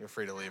 so you're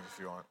free to leave if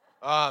you want.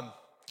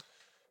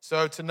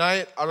 So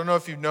tonight, I don't know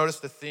if you've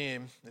noticed the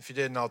theme. If you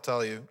didn't, I'll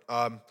tell you.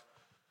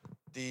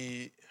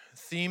 The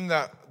theme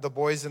that the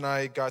boys and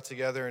I got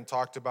together and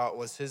talked about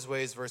was his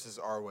ways versus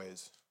our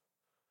ways.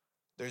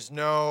 I'm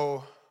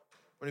going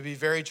to be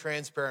very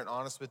transparent and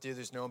honest with you,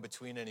 there's no in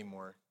between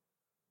anymore.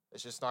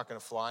 It's just not going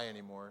to fly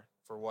anymore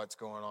for what's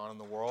going on in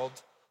the world,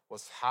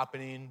 what's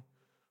happening,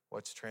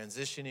 what's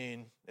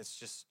transitioning.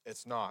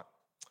 It's not.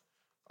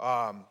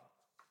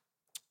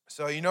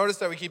 So you notice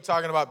that we keep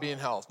talking about Be in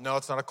Health. No,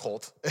 it's not a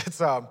cult.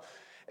 It's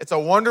a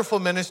wonderful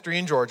ministry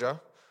in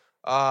Georgia.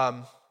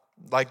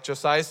 Like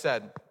Josiah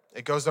said,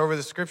 it goes over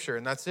the scripture,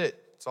 and that's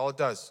it. That's all it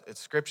does.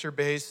 It's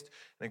scripture-based,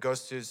 and it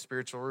goes to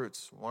spiritual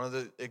roots. One of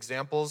the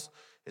examples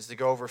is to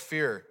go over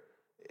fear.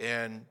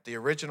 In the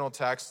original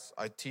text,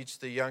 I teach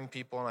the young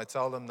people, and I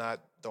tell them that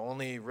the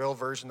only real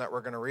version that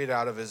we're going to read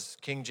out of is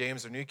King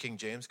James or New King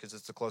James, because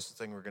it's the closest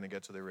thing we're going to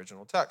get to the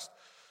original text.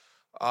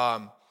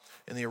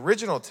 In the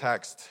original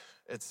text,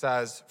 it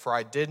says, "For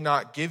I did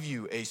not give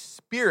you a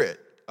spirit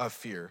of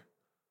fear."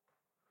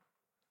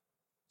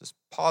 Just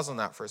pause on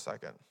that for a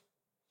second.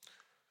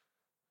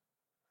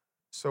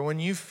 So when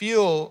you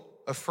feel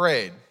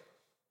afraid,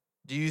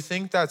 do you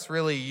think that's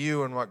really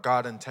you and what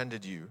God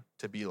intended you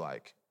to be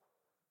like?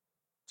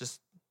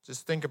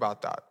 Just think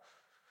about that.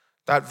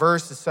 That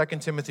verse is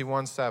 2 Timothy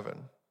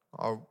 1:7.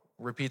 I'll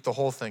repeat the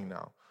whole thing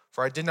now.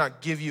 "For I did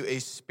not give you a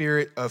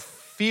spirit of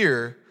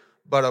fear,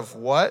 but of"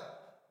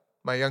 what?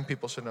 My young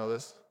people should know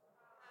this.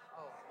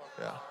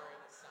 Yeah.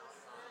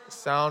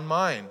 Sound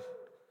mind.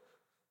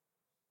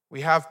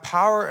 We have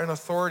power and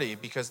authority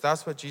because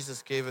that's what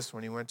Jesus gave us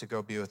when he went to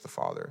go be with the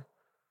Father.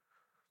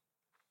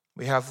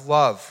 We have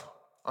love,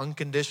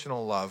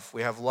 unconditional love.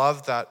 We have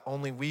love that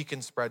only we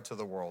can spread to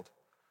the world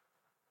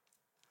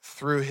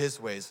through his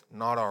ways,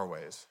 not our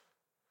ways.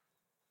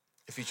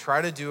 If you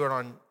try to do it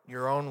on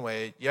your own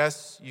way,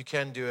 yes, you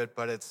can do it,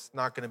 but it's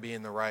not going to be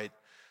in the right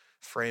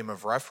frame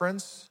of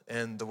reference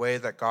and the way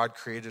that God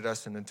created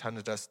us and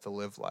intended us to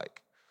live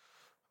like.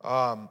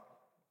 And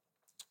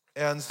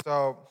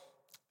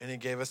he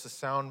gave us a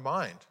sound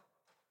mind.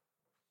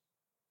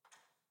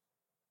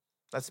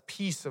 That's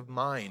peace of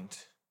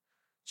mind.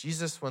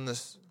 Jesus, when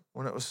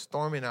it was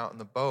storming out in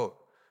the boat,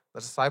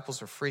 the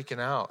disciples were freaking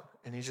out,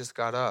 and he just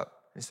got up.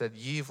 He said,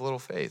 "Ye of little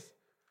faith."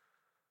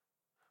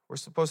 We're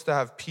supposed to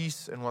have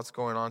peace in what's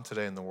going on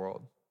today in the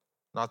world,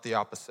 not the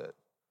opposite.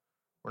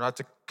 We're not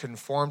to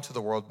conform to the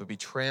world, but be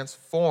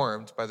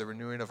transformed by the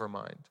renewing of our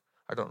mind.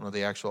 I don't know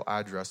the actual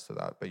address to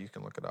that, but you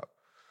can look it up.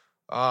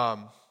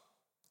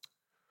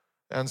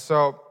 And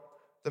so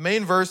the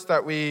main verse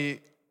that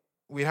we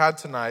had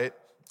tonight,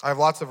 I have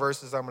lots of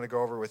verses I'm going to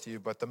go over with you,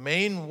 but the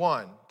main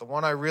one, the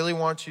one I really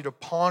want you to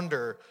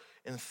ponder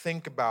and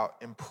think about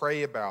and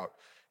pray about,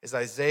 is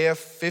Isaiah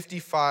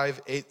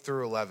 55, 8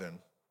 through 11.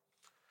 It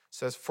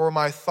says, "For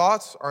my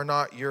thoughts are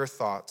not your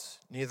thoughts,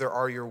 neither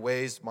are your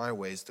ways my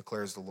ways,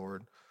 declares the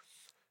Lord.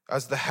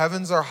 As the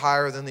heavens are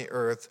higher than the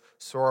earth,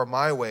 so are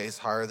my ways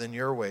higher than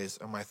your ways,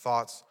 and my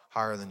thoughts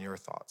higher than your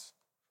thoughts."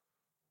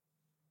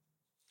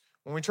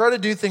 When we try to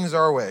do things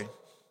our way,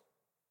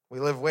 we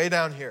live way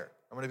down here.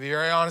 I'm going to be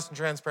very honest and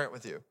transparent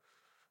with you.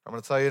 I'm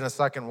going to tell you in a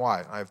second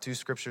why. I have 2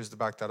 scriptures to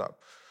back that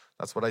up.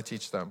 That's what I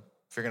teach them.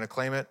 If you're going to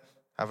claim it,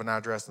 have an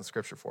address and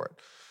scripture for it.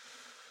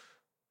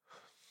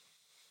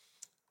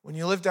 When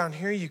you live down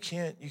here, you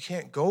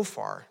can't go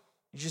far.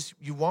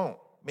 You won't.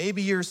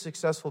 Maybe you're a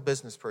successful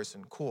business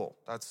person. Cool.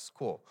 That's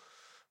cool.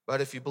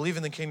 But if you believe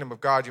in the kingdom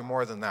of God, you're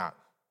more than that.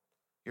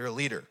 You're a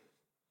leader.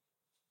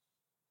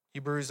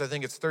 Hebrews, I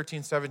think it's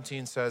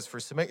 13:17 says, "For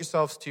submit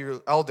yourselves to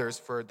your elders,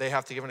 for they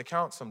have to give an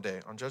account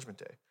someday on Judgment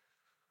Day."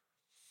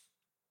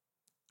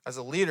 As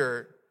a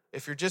leader,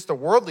 if you're just a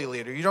worldly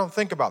leader, you don't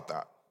think about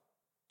that.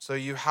 So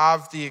you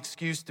have the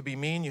excuse to be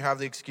mean. You have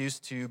the excuse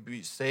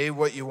to say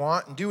what you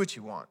want and do what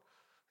you want.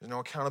 There's no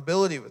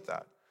accountability with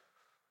that.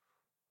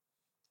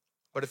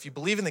 But if you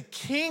believe in the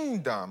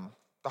kingdom,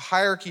 the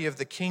hierarchy of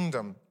the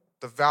kingdom,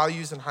 the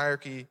values and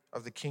hierarchy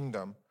of the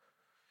kingdom,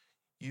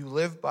 you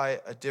live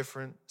by a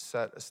different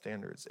set of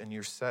standards, and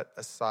you're set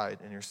aside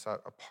and you're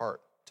set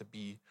apart to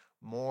be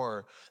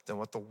more than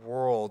what the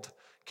world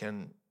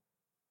can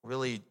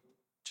really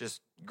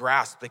just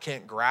grasp. They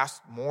can't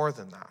grasp more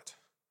than that.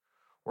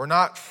 We're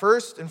not,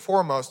 first and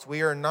foremost,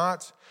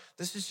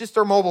 this is just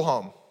our mobile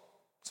home.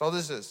 That's all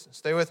this is.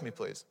 Stay with me,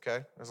 please,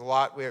 okay? We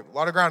have a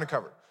lot of ground to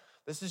cover.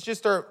 This is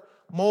just our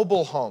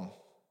mobile home.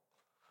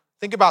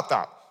 Think about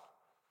that.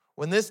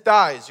 When this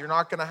dies, you're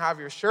not going to have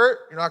your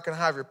shirt, you're not going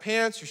to have your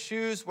pants, your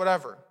shoes,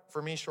 whatever.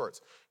 For me, shorts.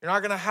 You're not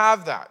going to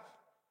have that.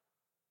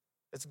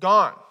 It's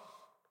gone.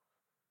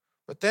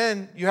 But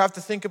then you have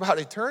to think about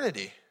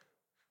eternity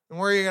and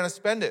where you're going to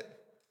spend it.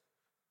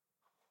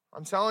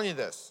 I'm telling you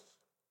this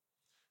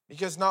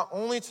because not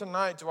only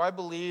tonight do I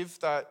believe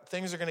that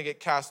things are going to get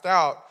cast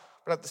out,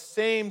 but at the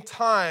same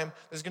time,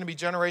 there's going to be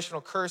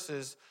generational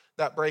curses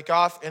that break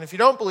off. And if you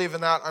don't believe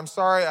in that, I'm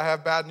sorry, I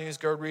have bad news.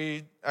 Go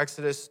read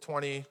Exodus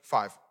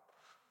 25,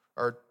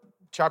 or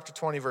chapter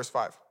 20, verse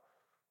 5.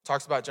 It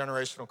talks about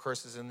generational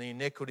curses, and the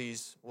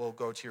iniquities will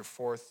go to your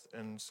fourth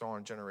and so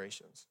on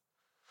generations.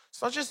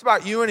 It's not just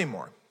about you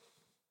anymore.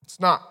 It's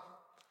not.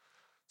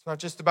 It's not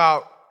just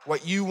about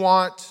what you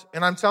want.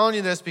 And I'm telling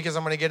you this because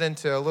I'm going to get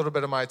into a little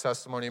bit of my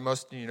testimony.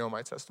 Most of you know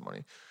my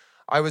testimony.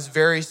 I was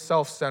very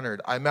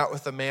self-centered. I met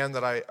with a man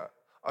that I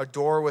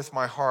adore with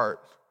my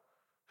heart,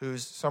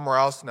 who's somewhere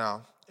else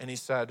now. And he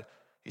started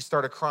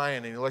crying,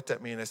 and he looked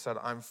at me and I said,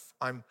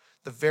 I'm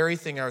the very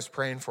thing I was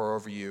praying for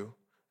over you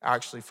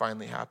actually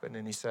finally happened.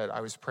 And he said,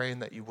 I was praying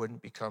that you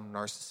wouldn't become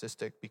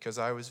narcissistic because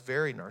I was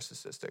very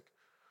narcissistic.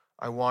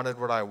 I wanted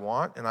what I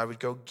want, and I would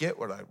go get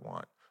what I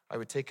want. I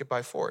would take it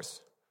by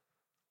force.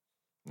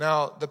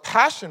 Now, the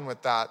passion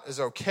with that is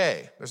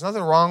okay. There's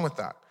nothing wrong with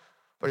that.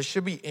 But it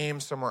should be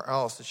aimed somewhere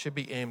else. It should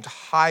be aimed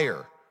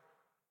higher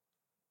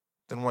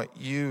than what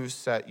you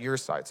set your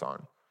sights on.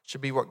 It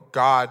should be what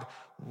God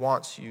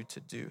wants you to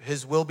do.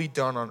 His will be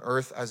done on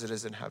earth as it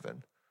is in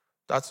heaven.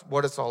 That's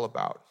what it's all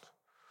about.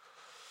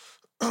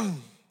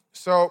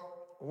 So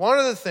one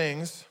of the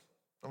things,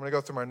 I'm going to go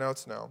through my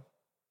notes now.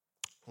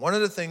 One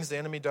of the things the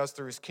enemy does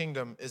through his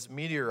kingdom is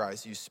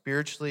meteorize you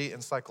spiritually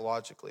and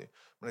psychologically. I'm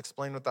going to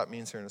explain what that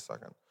means here in a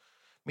second.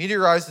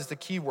 Meteorize is the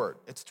key word.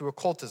 It's to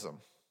occultism.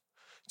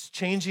 It's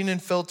changing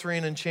and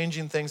filtering and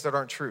changing things that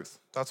aren't truth.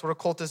 That's what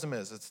occultism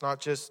is. It's not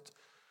just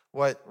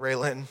what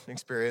Raylan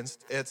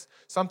experienced. It's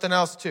something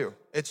else too.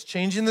 It's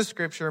changing the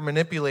scripture,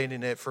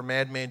 manipulating it for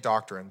man-made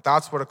doctrine.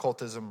 That's what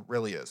occultism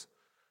really is.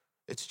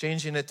 It's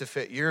changing it to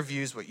fit your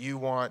views, what you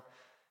want,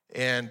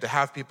 and to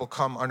have people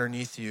come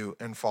underneath you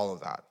and follow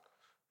that.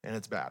 And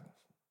it's bad.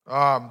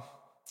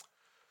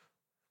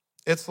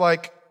 It's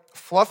like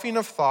fluffing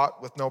of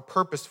thought with no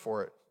purpose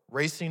for it,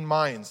 racing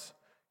minds,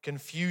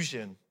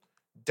 confusion,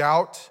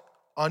 doubt,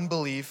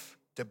 unbelief,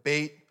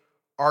 debate,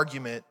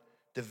 argument,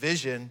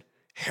 division,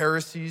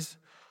 heresies,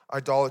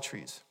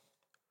 idolatries.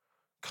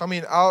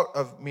 Coming out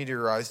of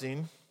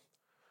meteorizing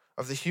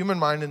of the human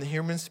mind and the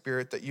human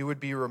spirit, that you would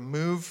be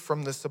removed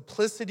from the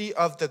simplicity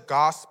of the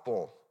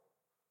gospel.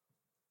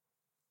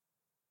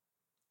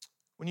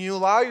 When you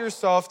allow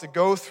yourself to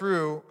go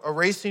through a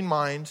racing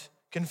mind,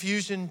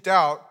 confusion,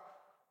 doubt,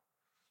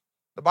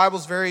 the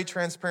Bible's very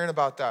transparent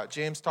about that.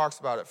 James talks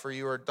about it. For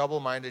you are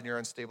double-minded and you're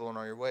unstable in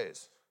all your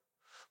ways.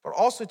 But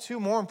also, too,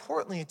 more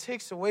importantly, it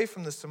takes away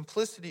from the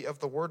simplicity of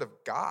the Word of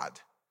God.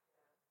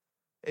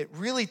 It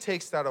really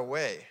takes that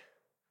away.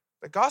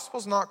 The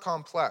gospel's not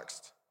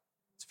complex.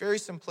 It's very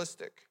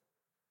simplistic.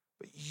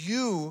 But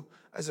you,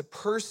 as a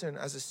person,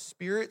 as a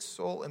spirit,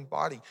 soul, and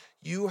body,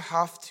 you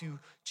have to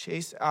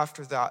chase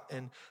after that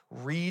and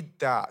read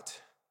that.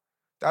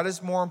 That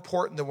is more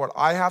important than what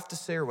I have to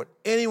say or what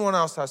anyone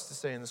else has to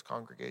say in this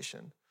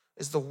congregation,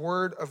 is the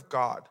Word of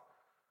God.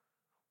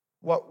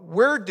 What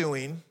we're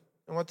doing,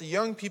 and what the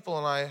young people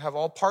and I have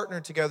all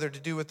partnered together to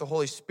do with the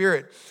Holy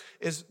Spirit,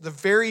 is the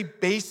very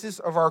basis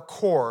of our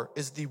core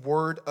is the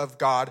Word of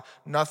God,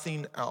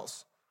 nothing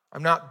else.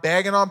 I'm not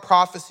bagging on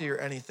prophecy or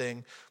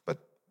anything, but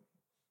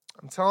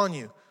I'm telling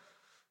you,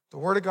 the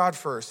Word of God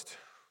first.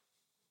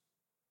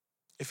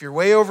 If you're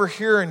way over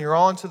here and you're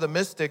all into the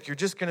mystic, you're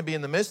just going to be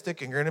in the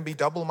mystic and you're going to be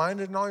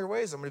double-minded in all your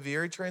ways. I'm going to be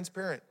very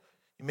transparent.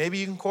 Maybe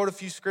you can quote a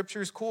few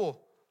scriptures,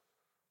 cool.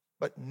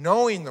 But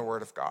knowing the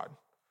Word of God,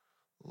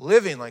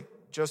 living, like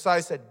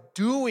Josiah said,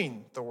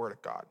 doing the Word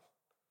of God,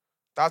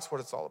 that's what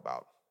it's all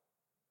about.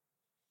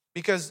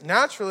 Because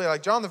naturally,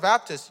 like John the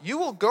Baptist, you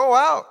will go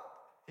out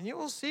and you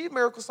will see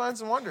miracle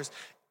signs and wonders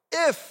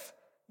if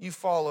you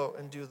follow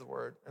and do the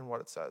word and what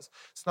it says.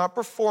 It's not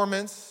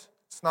performance.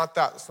 It's not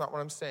that. It's not what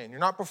I'm saying. You're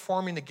not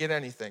performing to get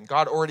anything.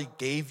 God already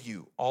gave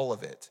you all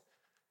of it.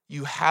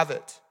 You have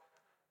it.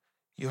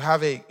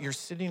 You're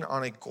sitting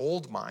on a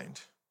gold mine.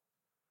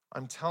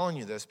 I'm telling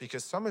you this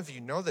because some of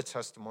you know the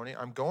testimony.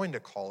 I'm going to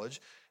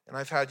college, and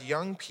I've had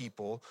young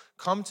people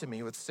come to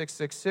me with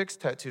 666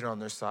 tattooed on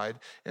their side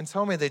and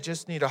tell me they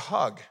just need a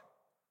hug.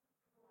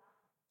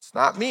 It's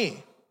not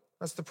me.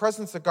 That's the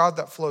presence of God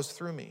that flows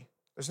through me.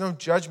 There's no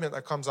judgment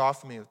that comes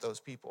off of me with those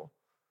people.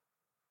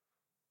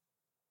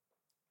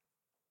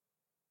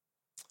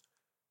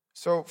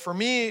 So for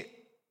me,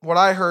 what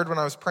I heard when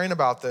I was praying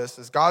about this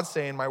is God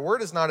saying, my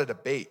word is not a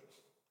debate,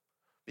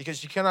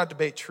 because you cannot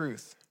debate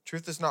truth.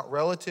 Truth is not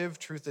relative.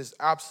 Truth is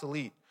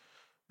absolute,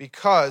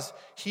 because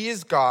he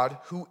is God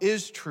who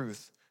is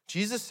truth.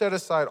 Jesus set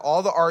aside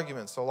all the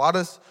arguments. So a lot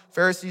of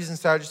Pharisees and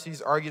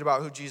Sadducees argued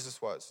about who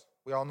Jesus was.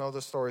 We all know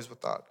the stories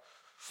with that.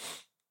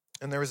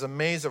 And there was a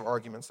maze of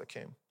arguments that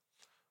came.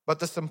 But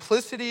the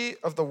simplicity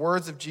of the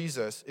words of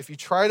Jesus, if you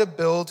try to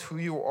build who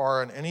you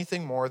are on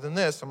anything more than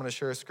this, I'm going to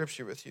share a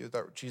scripture with you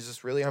that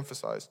Jesus really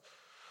emphasized.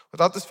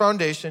 Without this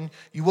foundation,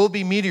 you will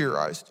be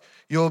meteorized.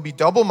 You will be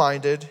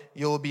double-minded.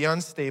 You will be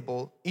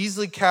unstable,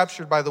 easily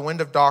captured by the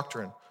wind of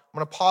doctrine. I'm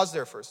going to pause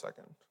there for a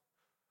second.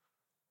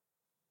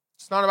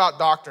 It's not about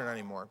doctrine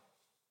anymore.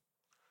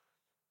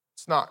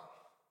 It's not.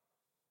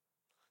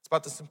 It's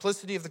about the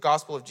simplicity of the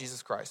gospel of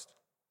Jesus Christ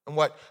and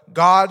what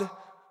God,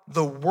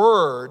 the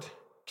Word,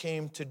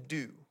 came to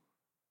do.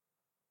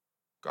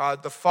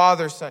 God the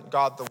Father sent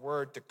God the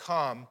Word to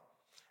come,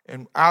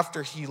 and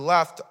after he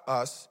left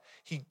us,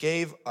 he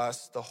gave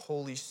us the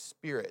Holy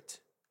Spirit.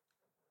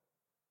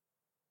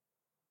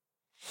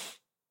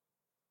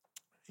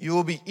 You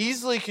will be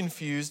easily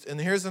confused, and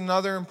here's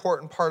another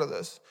important part of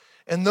this.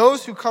 And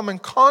those who come in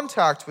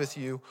contact with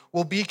you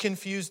will be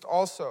confused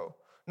also.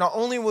 Not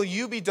only will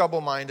you be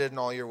double-minded in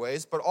all your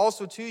ways, but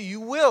also too, you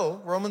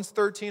will, Romans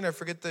 13, I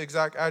forget the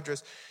exact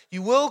address,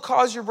 you will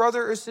cause your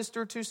brother or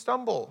sister to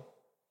stumble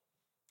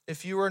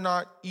if you are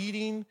not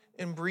eating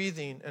and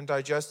breathing and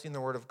digesting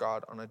the word of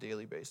God on a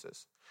daily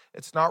basis.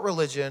 It's not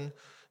religion,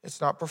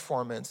 it's not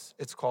performance,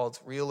 it's called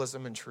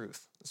realism and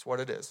truth. That's what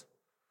it is.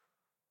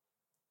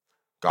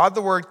 God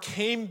the Word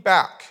came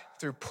back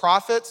through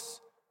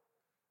prophets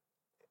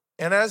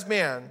and as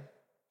man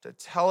to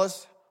tell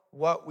us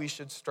what we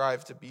should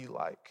strive to be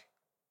like.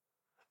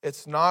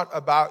 It's not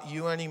about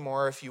you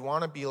anymore. If you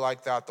want to be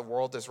like that, the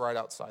world is right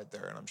outside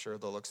there, and I'm sure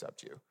they'll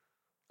accept you.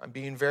 I'm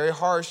being very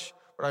harsh,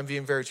 but I'm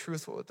being very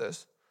truthful with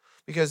this.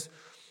 Because,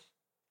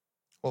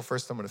 well,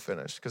 first I'm going to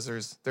finish, because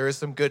there is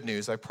some good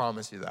news, I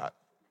promise you that.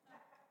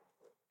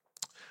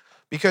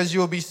 Because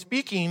you'll be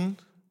speaking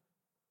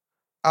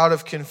out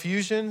of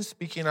confusion,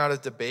 speaking out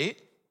of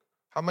debate.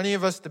 How many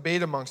of us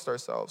debate amongst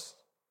ourselves?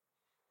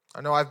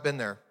 I know I've been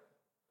there.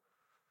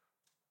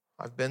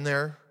 I've been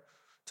there.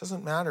 It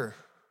doesn't matter.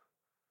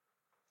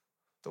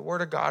 The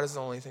Word of God is the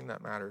only thing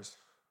that matters.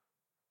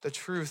 The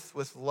truth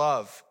with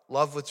love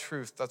with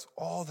truth, that's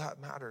all that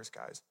matters,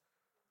 guys.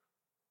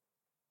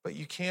 But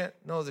you can't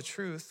know the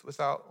truth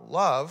without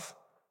love,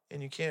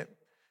 and you can't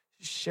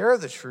share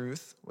the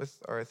truth with,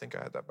 or I think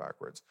I had that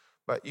backwards,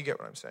 but you get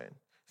what I'm saying.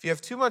 If you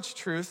have too much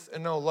truth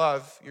and no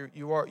love,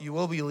 you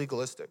will be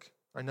legalistic.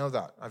 I know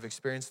that. I've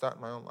experienced that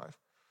in my own life.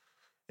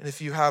 And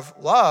if you have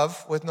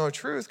love with no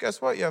truth,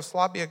 guess what? You have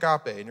sloppy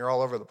agape, and you're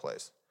all over the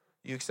place.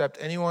 You accept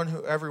everyone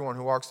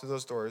who walks through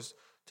those doors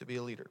to be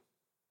a leader.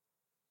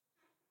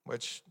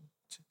 Which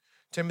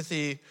 1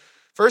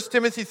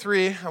 Timothy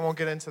 3, I won't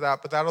get into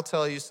that, but that'll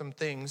tell you some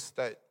things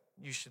that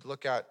you should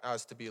look at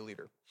as to be a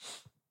leader.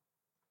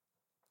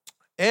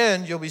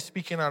 And you'll be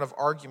speaking out of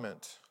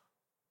argument.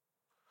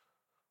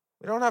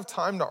 We don't have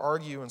time to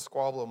argue and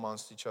squabble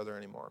amongst each other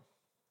anymore.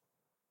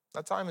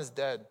 That time is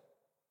dead. It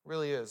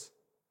really is.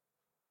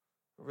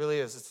 It really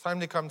is. It's time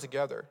to come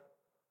together.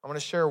 I'm going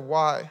to share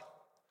why.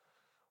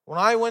 When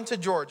I went to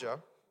Georgia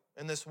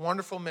in this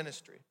wonderful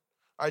ministry,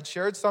 I'd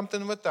shared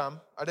something with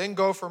them. I didn't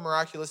go for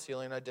miraculous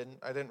healing. I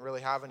didn't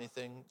really have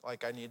anything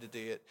like I needed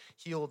to get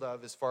healed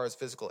of as far as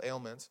physical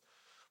ailments.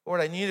 But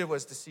what I needed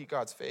was to see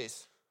God's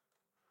face.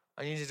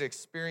 I needed to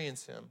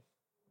experience him.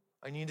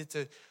 I needed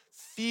to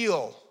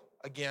feel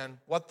again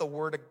what the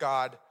Word of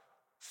God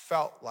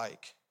felt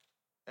like.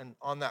 And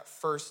on that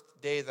first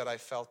day that I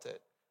felt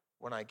it,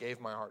 when I gave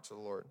my heart to the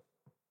Lord.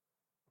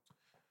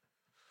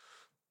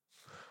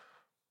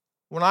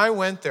 When I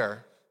went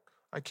there,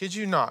 I kid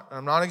you not, and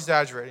I'm not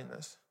exaggerating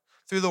this,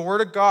 through the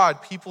Word of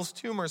God, people's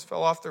tumors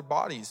fell off their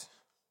bodies.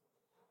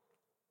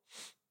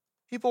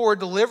 People were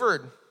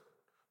delivered.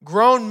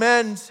 Grown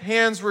men's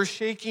hands were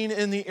shaking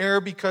in the air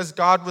because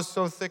God was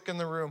so thick in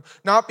the room.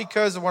 Not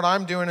because of what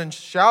I'm doing and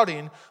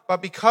shouting,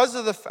 but because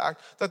of the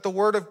fact that the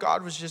Word of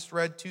God was just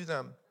read to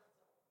them.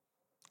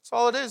 That's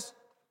all it is.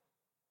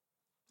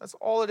 That's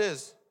all it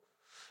is.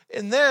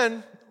 And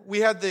then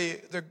we had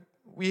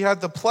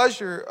the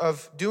pleasure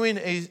of doing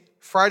a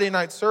Friday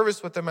night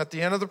service with them at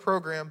the end of the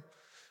program.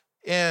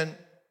 And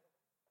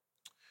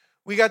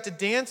we got to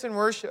dance and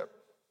worship.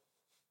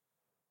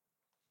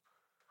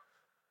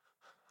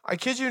 I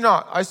kid you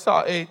not, I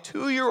saw a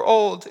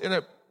 2-year-old, and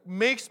it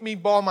makes me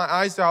bawl my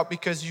eyes out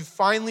because you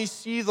finally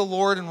see the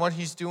Lord and what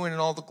he's doing in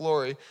all the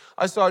glory.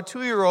 I saw a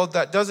 2-year-old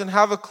that doesn't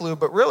have a clue,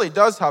 but really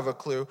does have a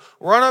clue,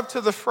 run up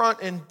to the front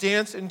and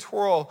dance and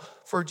twirl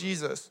for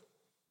Jesus.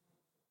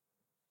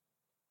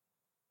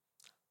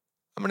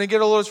 I'm going to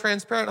get a little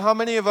transparent. How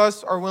many of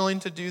us are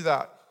willing to do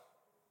that?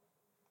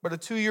 But a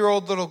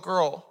 2-year-old little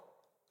girl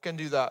can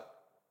do that.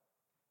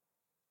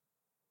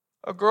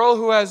 A girl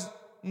who has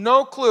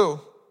no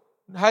clue,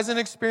 hasn't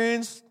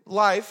experienced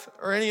life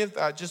or any of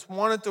that, just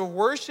wanted to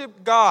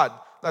worship God.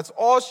 That's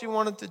all she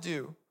wanted to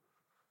do.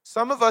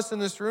 Some of us in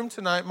this room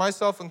tonight,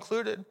 myself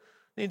included,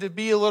 need to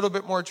be a little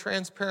bit more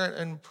transparent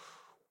and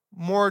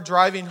more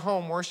driving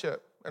home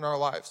worship in our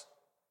lives.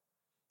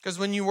 Because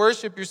when you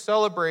worship, you're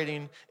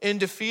celebrating in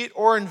defeat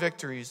or in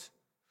victories.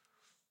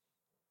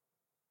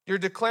 You're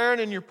declaring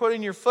and you're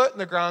putting your foot in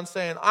the ground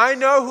saying, I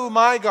know who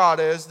my God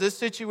is. This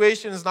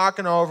situation is not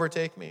going to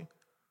overtake me.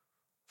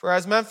 For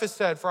as Memphis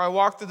said, for I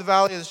walk through the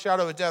valley of the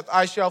shadow of death,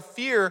 I shall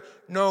fear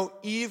no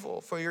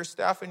evil, for your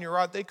staff and your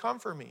rod, they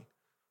comfort me.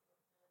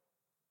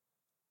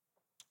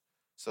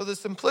 So the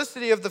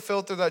simplicity of the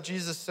filter that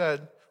Jesus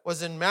said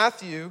was in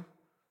Matthew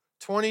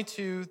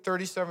 22,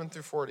 37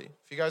 through 40. If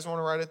you guys want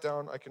to write it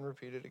down, I can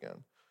repeat it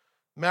again.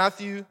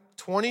 Matthew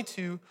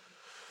 22,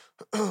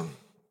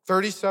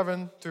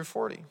 37 through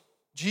 40.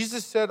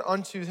 Jesus said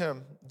unto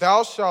him,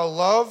 Thou shalt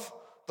love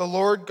the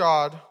Lord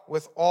God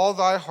with all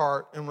thy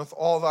heart and with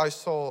all thy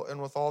soul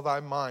and with all thy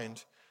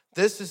mind.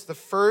 This is the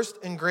first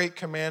and great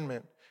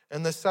commandment.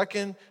 And the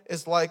second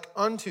is like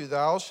unto,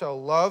 Thou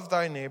shalt love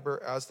thy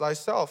neighbor as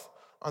thyself.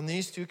 On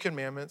these two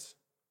commandments,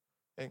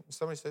 hey,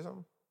 somebody say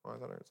something? Oh, I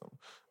thought I heard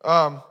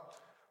something.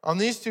 On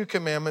these two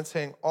commandments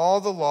hang all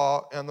the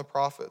law and the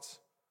prophets.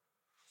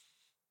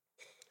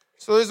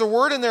 So there's a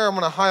word in there I'm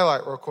going to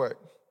highlight real quick.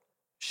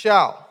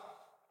 Shall.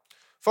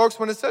 Folks,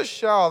 when it says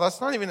shall,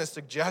 that's not even a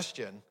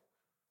suggestion.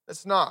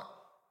 It's not.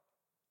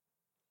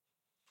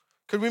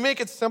 Could we make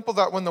it simple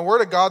that when the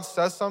Word of God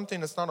says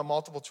something, it's not a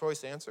multiple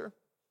choice answer?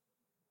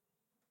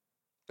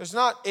 There's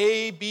not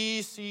A,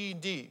 B, C,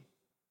 D.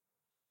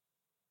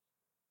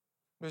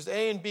 There's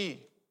A and B.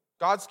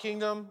 God's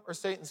kingdom or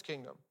Satan's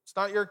kingdom. It's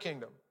not your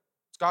kingdom.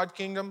 It's God's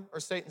kingdom or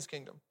Satan's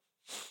kingdom.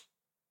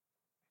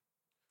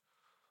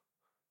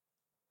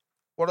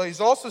 What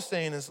he's also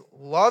saying is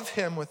love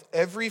him with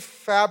every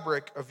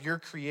fabric of your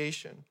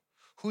creation.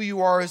 Who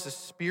you are as a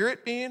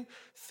spirit being,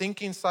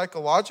 thinking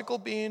psychological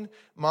being,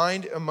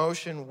 mind,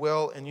 emotion,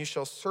 will, and you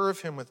shall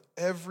serve him with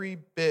every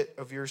bit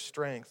of your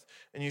strength,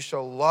 and you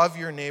shall love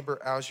your neighbor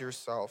as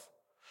yourself.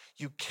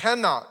 You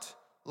cannot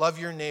love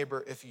your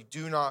neighbor if you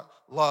do not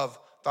love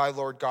thy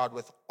Lord God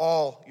with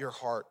all your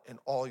heart and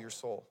all your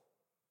soul.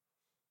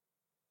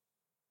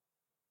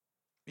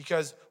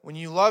 Because when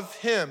you love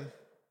him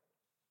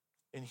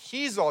and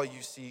he's all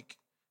you seek,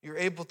 you're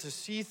able to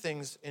see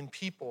things in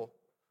people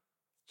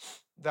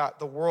that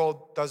the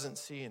world doesn't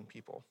see in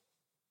people.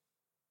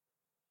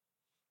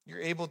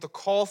 You're able to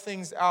call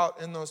things out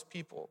in those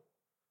people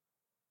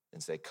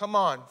and say, come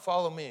on,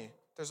 follow me.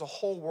 There's a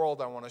whole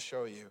world I want to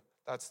show you.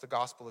 That's the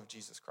gospel of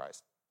Jesus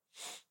Christ.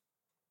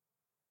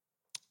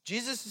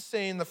 Jesus is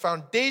saying the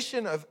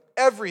foundation of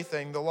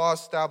everything the law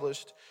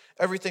established,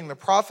 everything the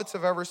prophets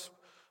have ever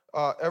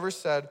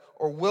said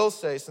or will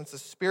say, since the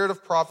spirit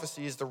of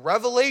prophecy is the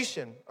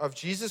revelation of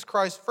Jesus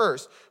Christ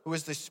first, who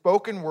is the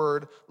spoken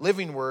word,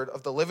 living word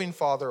of the living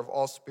Father of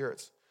all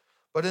spirits.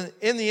 But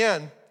in the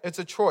end, it's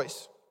a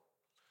choice.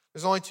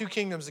 There's only two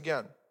kingdoms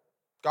again.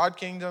 God's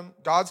kingdom,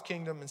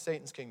 and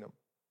Satan's kingdom.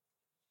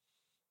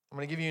 I'm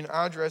going to give you an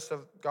address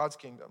of God's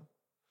kingdom.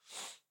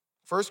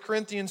 1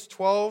 Corinthians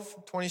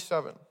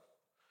 12:27.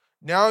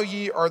 Now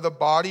ye are the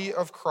body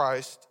of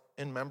Christ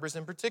and members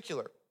in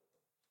particular.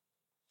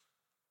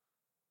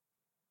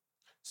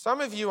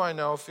 Some of you I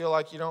know feel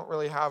like you don't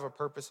really have a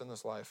purpose in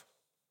this life.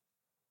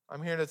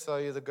 I'm here to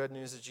tell you the good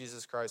news of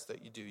Jesus Christ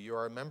that you do. You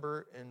are a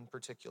member in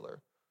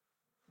particular.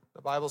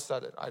 The Bible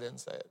said it. I didn't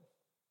say it.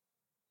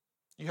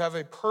 You have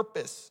a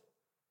purpose.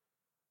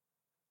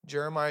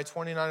 Jeremiah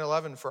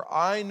 29:11, for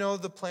I know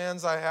the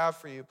plans I have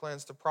for you,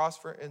 plans to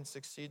prosper and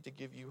succeed, to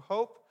give you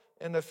hope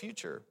and a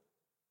future.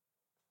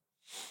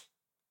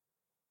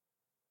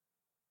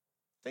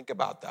 Think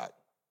about that.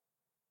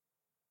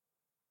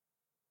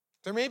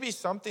 There may be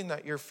something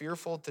that you're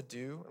fearful to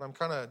do, and I'm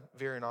kind of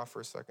veering off for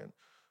a second.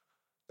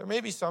 There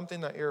may be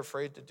something that you're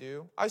afraid to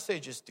do. I say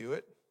just do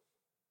it.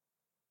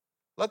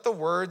 Let the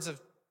words of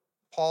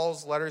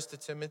Paul's letters to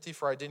Timothy,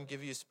 for I didn't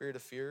give you a spirit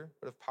of fear,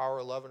 but of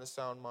power, love, and a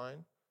sound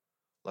mind.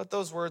 Let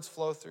those words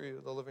flow through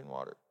you, the living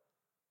water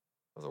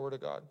of the Word of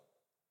God.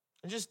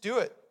 And just do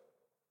it.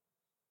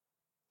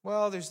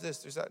 Well, there's this,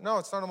 there's that. No,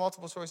 it's not a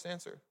multiple choice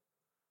answer.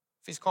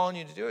 If he's calling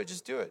you to do it,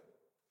 just do it.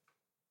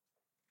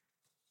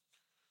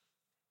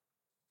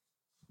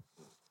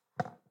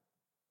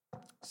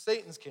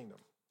 Satan's kingdom.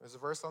 There's a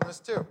verse on this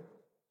too.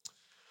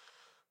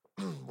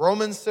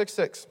 Romans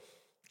 6:6.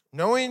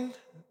 Knowing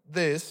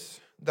this,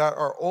 that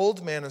our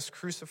old man is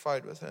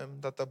crucified with him,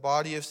 that the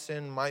body of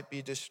sin might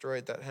be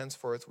destroyed, that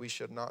henceforth we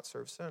should not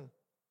serve sin.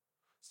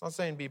 It's not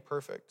saying be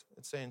perfect.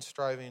 It's saying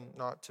striving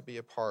not to be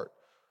a part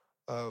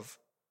of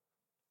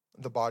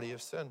the body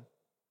of sin.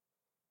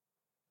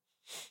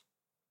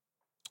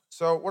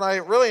 So what I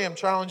really am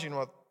challenging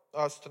with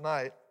us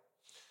tonight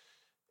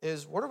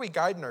is, what are we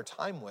guiding our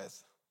time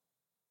with?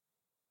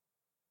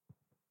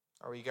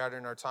 Are we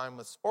guiding our time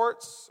with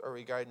sports? Are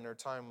we guiding our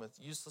time with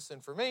useless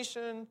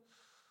information?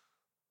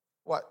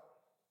 What?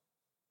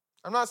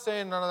 I'm not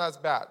saying none of that's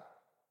bad.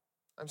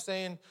 I'm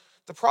saying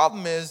the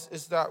problem is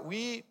that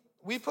we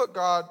put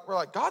God, we're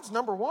like, God's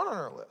number one on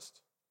our list.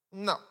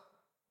 No.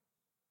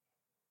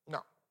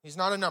 He's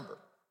not a number.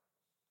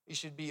 He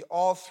should be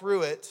all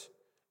through it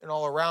and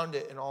all around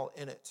it and all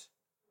in it.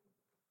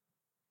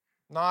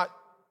 Not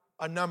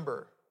a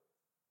number.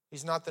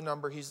 He's not the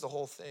number, he's the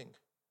whole thing.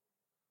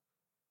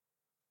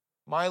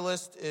 My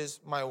list is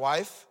my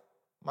wife,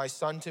 my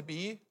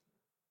son-to-be,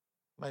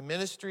 my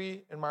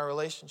ministry, and my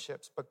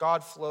relationships. But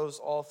God flows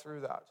all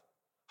through that.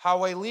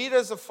 How I lead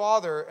as a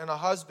father and a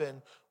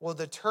husband will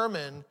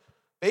determine,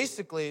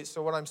 basically,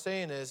 so what I'm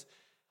saying is,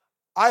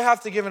 I have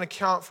to give an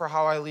account for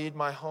how I lead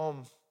my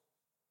home.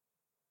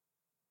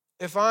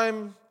 If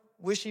I'm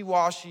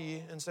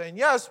wishy-washy and saying,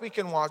 yes, we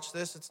can watch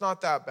this, it's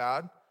not that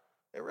bad,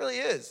 it really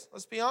is.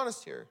 Let's be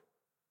honest here.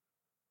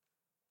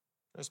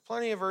 There's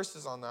plenty of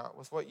verses on that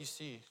with what you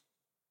see.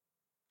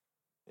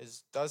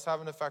 Does have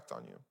an effect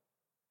on you.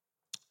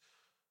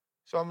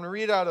 So I'm going to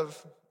read out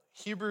of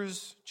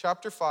Hebrews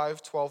chapter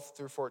 5, 12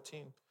 through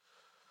 14.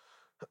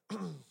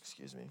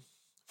 Excuse me.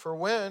 For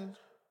when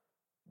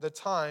the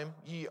time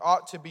ye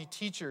ought to be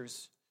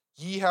teachers,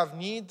 ye have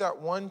need that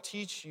one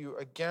teach you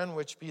again,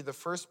 which be the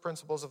first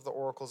principles of the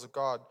oracles of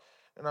God,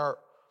 and are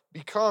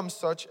become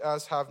such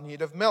as have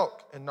need of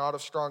milk, and not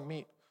of strong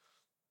meat.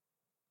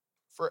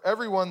 For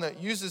everyone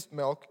that uses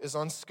milk is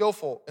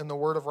unskillful in the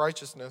word of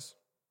righteousness,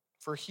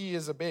 for he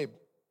is a babe.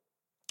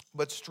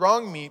 But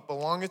strong meat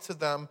belongeth to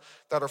them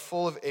that are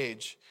full of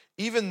age,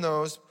 even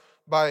those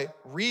by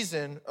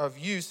reason of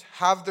use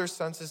have their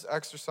senses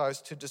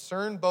exercised to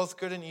discern both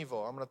good and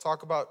evil. I'm going to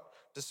talk about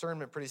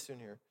discernment pretty soon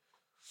here.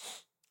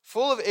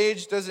 Full of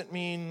age doesn't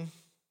mean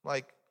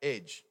like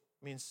age.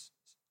 It means,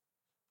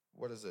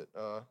 what is it?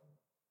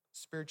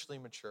 Spiritually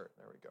mature.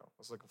 There we go. I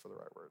was looking for the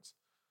right words.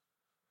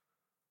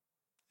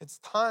 It's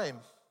time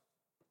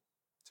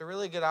to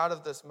really get out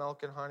of this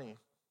milk and honey.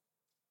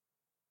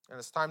 And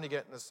it's time to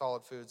get into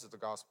solid foods of the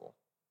gospel.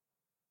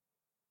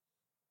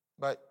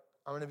 But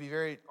I'm going to be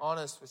very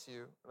honest with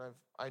you. And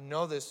I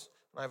know this,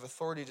 and I have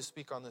authority to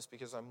speak on this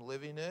because I'm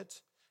living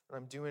it, and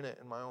I'm doing it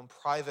in my own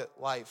private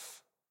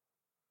life.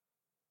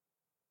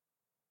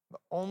 The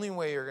only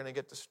way you're going to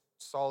get to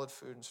solid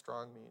food and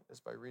strong meat is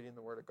by reading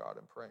the Word of God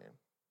and praying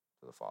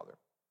to the Father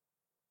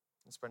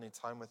and spending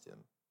time with Him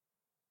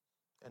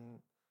and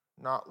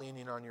not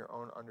leaning on your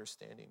own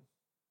understanding,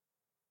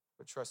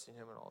 but trusting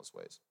Him in all His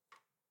ways.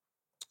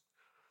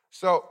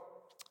 So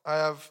I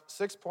have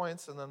 6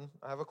 points, and then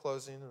I have a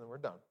closing, and then we're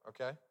done,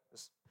 okay?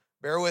 Just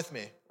bear with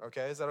me,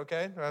 okay? Is that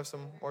okay? Do I have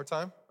some more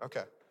time?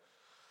 Okay.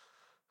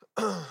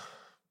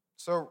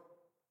 So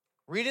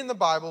reading the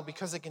Bible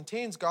because it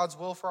contains God's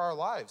will for our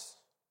lives.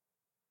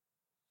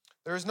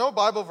 There is no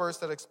Bible verse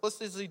that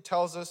explicitly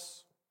tells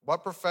us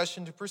what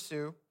profession to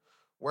pursue,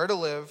 where to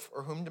live,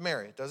 or whom to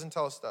marry. It doesn't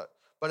tell us that.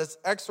 But its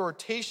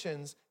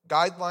exhortations,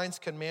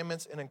 guidelines,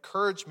 commandments, and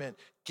encouragement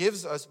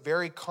gives us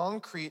very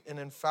concrete and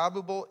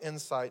infallible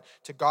insight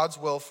to God's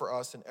will for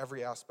us in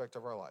every aspect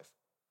of our life.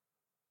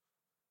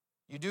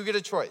 You do get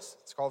a choice.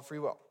 It's called free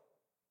will.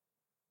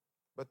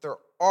 But there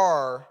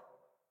are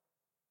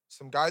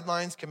some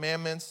guidelines,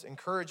 commandments,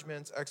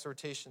 encouragements,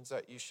 exhortations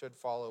that you should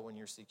follow when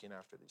you're seeking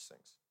after these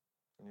things.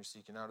 When you're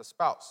seeking out a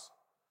spouse,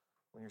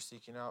 when you're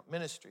seeking out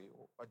ministry,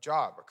 a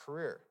job, a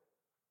career.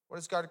 What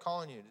is God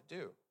calling you to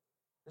do?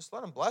 Just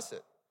let Him bless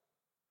it.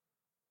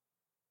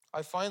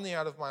 I finally,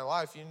 out of my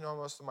life, you know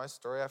most of my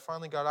story, I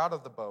finally got out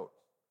of the boat.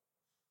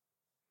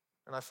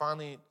 And I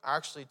finally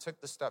actually took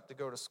the step to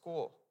go to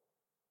school.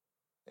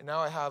 And now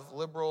I have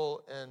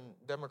liberal and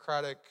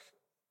democratic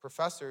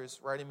professors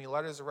writing me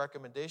letters of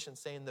recommendation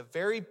saying the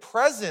very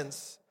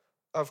presence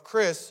of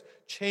Chris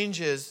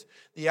changes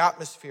the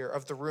atmosphere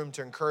of the room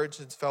to encourage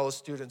his fellow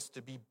students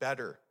to be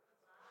better.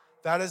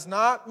 That is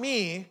not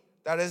me,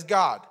 that is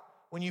God.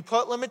 When you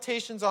put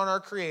limitations on our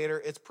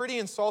Creator, it's pretty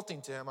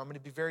insulting to Him. I'm going to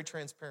be very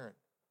transparent.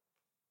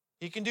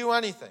 He can do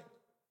anything.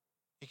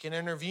 He can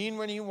intervene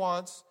when He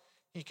wants.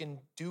 He can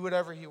do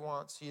whatever He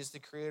wants. He is the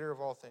Creator of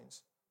all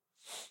things.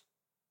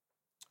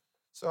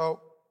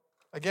 So,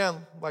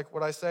 again, like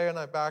what I say, and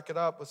I back it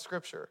up with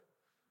Scripture.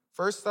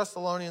 1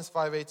 Thessalonians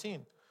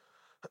 5:18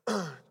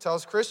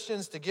 tells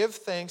Christians to give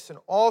thanks in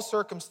all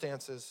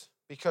circumstances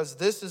because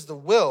this is the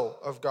will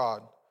of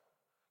God.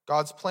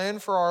 God's plan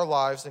for our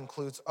lives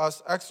includes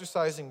us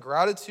exercising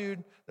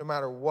gratitude no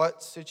matter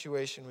what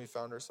situation we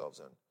found ourselves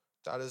in.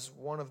 That is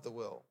one of the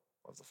will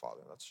of the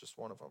Father. That's just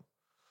one of them.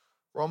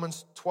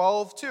 Romans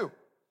 12:2.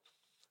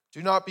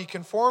 Do not be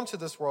conformed to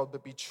this world,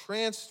 but be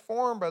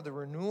transformed by the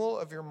renewal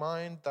of your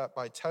mind, that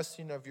by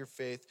testing of your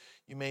faith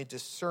you may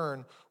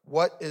discern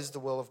what is the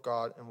will of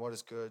God and what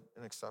is good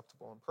and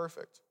acceptable and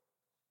perfect.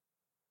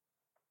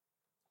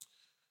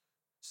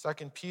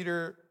 2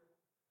 Peter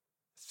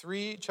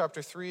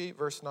chapter 3,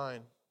 verse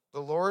 9.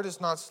 The Lord is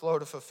not slow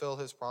to fulfill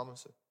his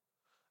promises,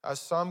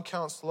 as some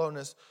count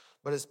slowness,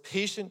 but is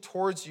patient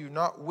towards you,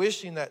 not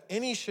wishing that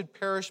any should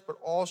perish, but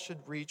all should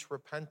reach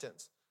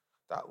repentance.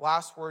 That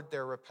last word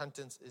there,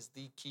 repentance, is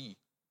the key.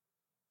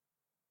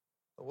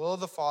 The will of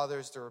the Father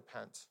is to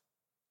repent.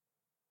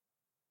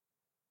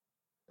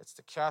 It's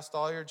to cast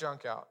all your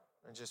junk out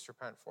and just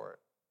repent for it.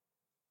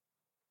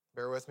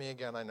 Bear with me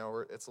again. I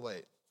know it's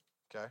late,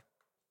 okay?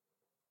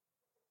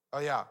 Oh,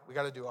 yeah, we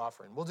got to do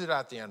offering. We'll do that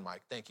at the end,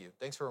 Mike. Thank you.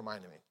 Thanks for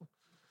reminding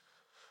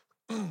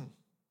me.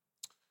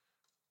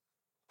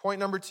 Point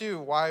number 2,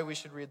 why we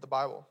should read the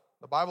Bible.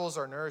 The Bible is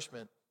our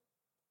nourishment.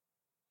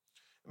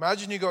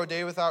 Imagine you go a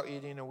day without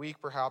eating, a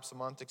week, perhaps a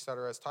month,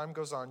 etc. As time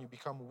goes on, you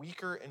become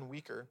weaker and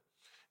weaker.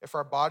 If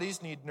our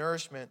bodies need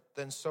nourishment,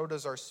 then so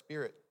does our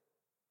spirit.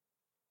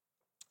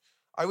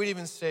 I would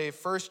even say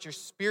first your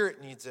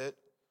spirit needs it,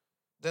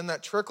 then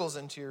that trickles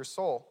into your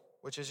soul,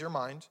 which is your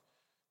mind.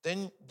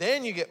 Then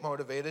you get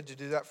motivated to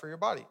do that for your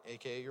body,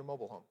 aka your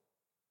mobile home.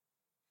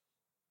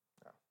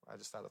 Yeah, I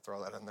just had to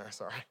throw that in there,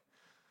 sorry.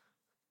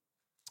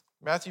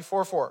 Matthew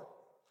 4:4.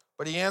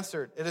 But he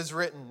answered, it is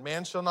written,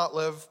 man shall not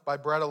live by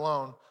bread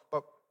alone,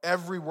 but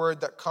every word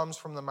that comes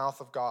from the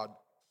mouth of God.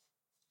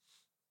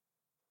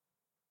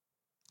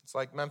 It's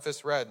like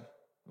Memphis read,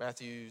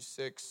 Matthew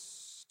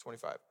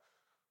 6:25.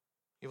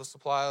 He will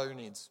supply all your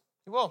needs.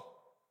 He will.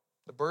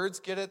 The birds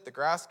get it, the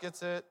grass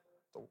gets it,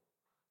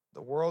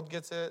 the world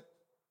gets it,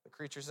 the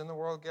creatures in the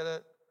world get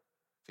it.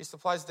 If he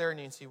supplies their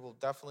needs, he will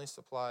definitely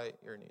supply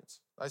your needs.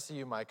 I see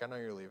you, Mike. I know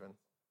you're leaving.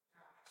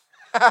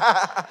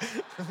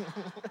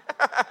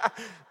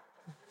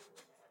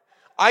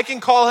 I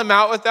can call him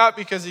out with that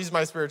because he's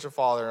my spiritual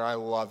father and I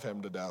love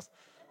him to death.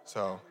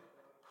 So,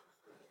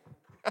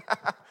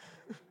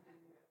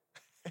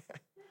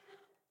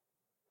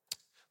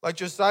 like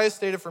Josiah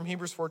stated from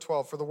Hebrews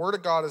 4:12, for the word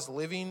of God is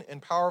living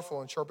and powerful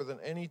and sharper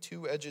than any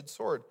two-edged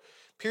sword,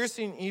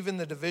 piercing even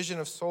the division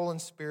of soul and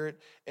spirit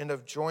and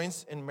of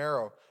joints and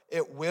marrow.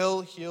 It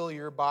will heal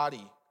your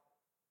body.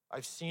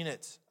 I've seen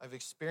it. I've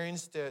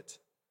experienced it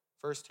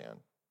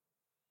firsthand.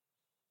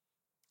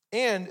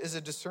 And is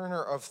a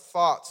discerner of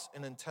thoughts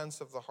and intents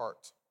of the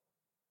heart.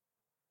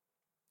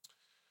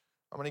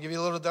 I'm going to give you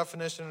a little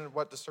definition of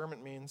what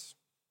discernment means.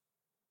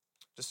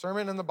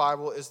 Discernment in the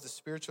Bible is the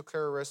spiritual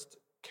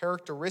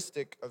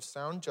characteristic of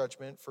sound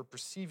judgment for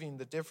perceiving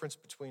the difference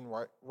between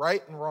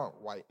right and wrong,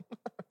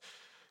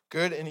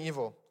 good and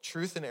evil,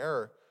 truth and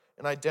error,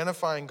 and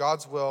identifying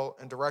God's will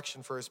and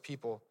direction for his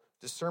people.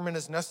 Discernment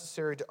is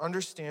necessary to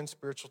understand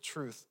spiritual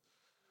truth.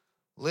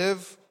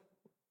 Live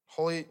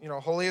holy,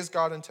 holy as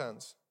God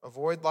intends.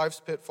 Avoid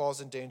life's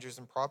pitfalls and dangers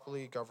and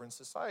properly govern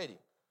society.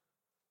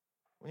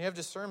 When you have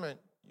discernment,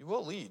 you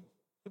will lead.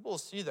 People will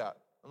see that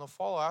and they'll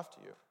follow after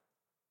you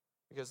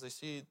because they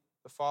see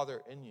the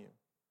Father in you.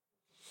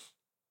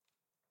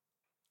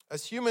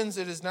 As humans,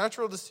 it is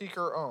natural to seek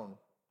our own,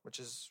 which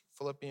is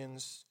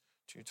Philippians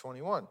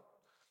 2:21.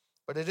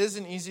 But it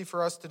isn't easy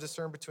for us to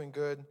discern between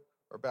good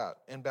or bad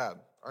and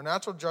bad. Our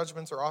natural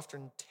judgments are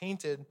often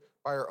tainted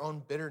by our own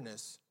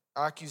bitterness,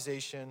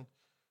 accusation,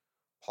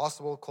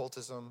 possible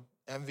occultism,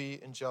 envy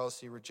and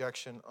jealousy,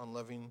 rejection,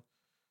 unloving,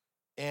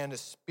 and a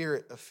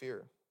spirit of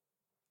fear.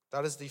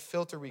 That is the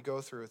filter we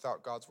go through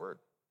without God's word.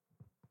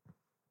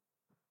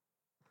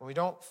 When we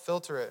don't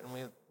filter it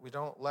and we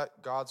don't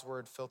let God's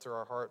word filter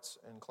our hearts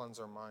and cleanse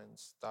our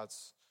minds,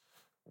 that's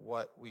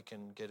what we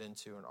can get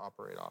into and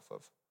operate off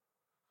of.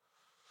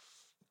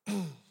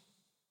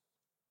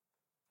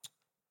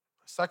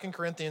 2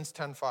 Corinthians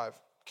 10:5.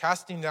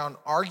 Casting down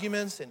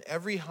arguments and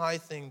every high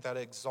thing that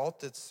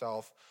exalts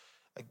itself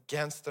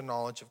against the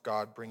knowledge of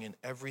God, bringing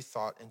every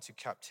thought into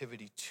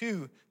captivity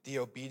to the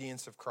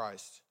obedience of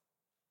Christ.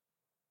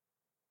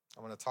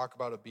 I'm going to talk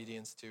about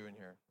obedience too in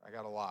here. I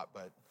got a lot,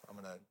 but I'm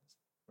going to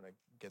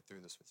get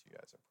through this with you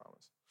guys, I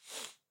promise.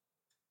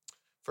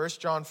 1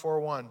 John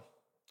 4:1.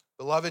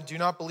 Beloved, do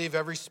not believe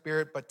every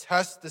spirit, but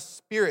test the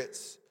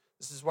spirits.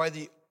 This is why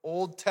the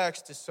old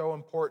text is so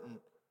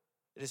important.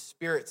 It is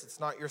spirits.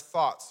 It's not your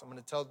thoughts. I'm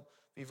going to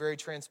be very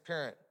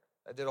transparent.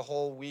 I did a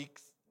whole week,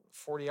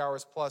 40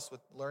 hours plus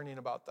with learning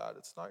about that.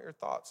 It's not your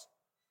thoughts.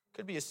 It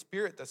could be a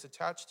spirit that's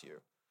attached to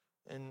you.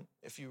 And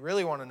if you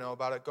really want to know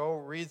about it, go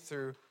read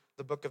through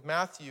the book of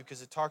Matthew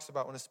because it talks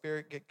about when a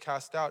spirit gets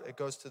cast out, it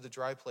goes to the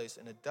dry place.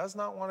 And it does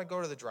not want to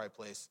go to the dry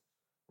place.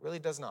 It really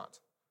does not.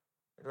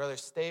 It'd rather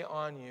stay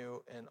on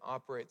you and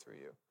operate through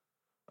you.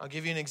 I'll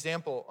give you an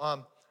example.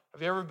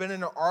 Have you ever been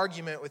in an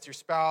argument with your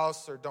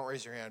spouse, or don't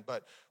raise your hand,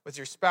 but with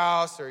your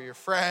spouse or your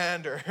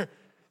friend,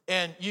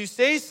 and you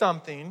say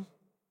something,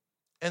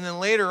 and then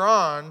later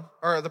on,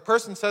 or the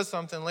person says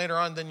something later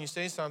on, then you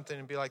say something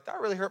and be like, that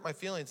really hurt my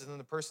feelings. And then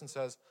the person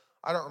says,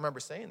 I don't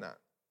remember saying that.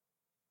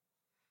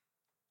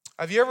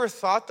 Have you ever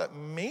thought that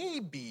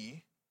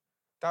maybe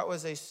that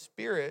was a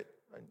spirit,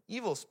 an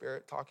evil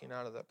spirit, talking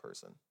out of that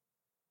person.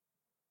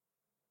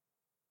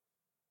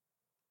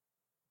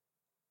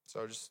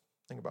 So just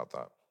think about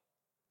that.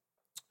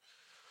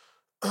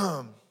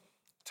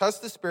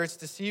 Test the spirits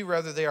to see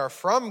whether they are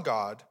from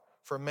God,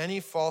 for many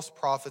false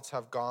prophets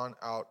have gone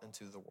out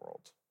into the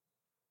world.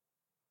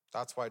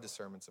 That's why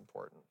discernment's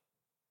important.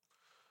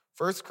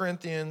 1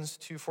 Corinthians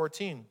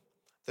 2:14.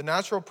 The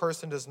natural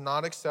person does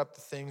not accept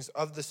the things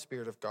of the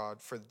Spirit of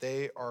God, for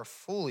they are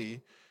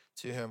folly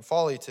to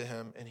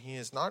him, and he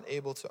is not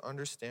able to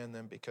understand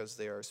them because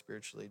they are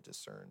spiritually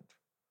discerned.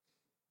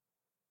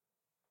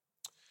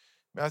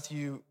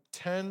 Matthew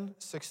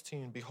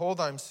 10:16. Behold,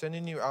 I am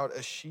sending you out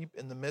as sheep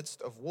in the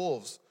midst of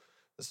wolves.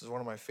 This is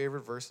one of my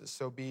favorite verses.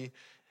 So be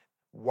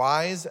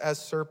wise as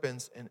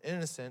serpents and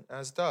innocent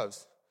as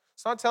doves.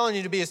 It's not telling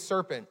you to be a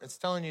serpent. It's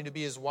telling you to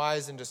be as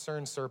wise and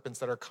discern serpents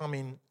that are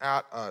coming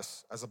at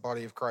us as a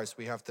body of Christ.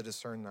 We have to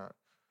discern that.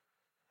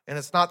 And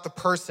it's not the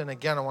person.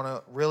 Again, I want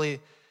to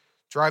really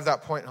drive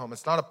that point home.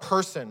 It's not a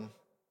person.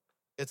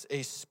 It's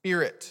a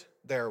spirit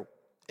there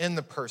in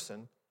the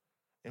person.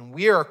 And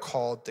we are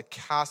called to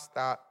cast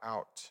that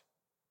out.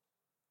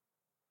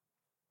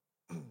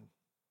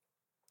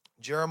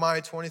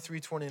 Jeremiah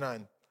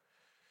 23:29.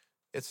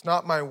 It's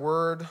not my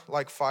word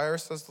like fire,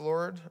 says the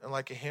Lord, and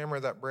like a hammer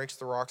that breaks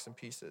the rocks in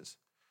pieces.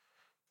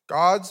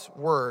 God's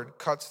word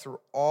cuts through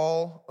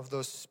all of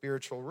those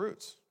spiritual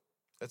roots.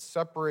 It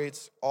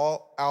separates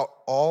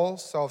all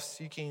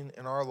self-seeking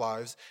in our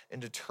lives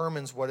and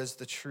determines what is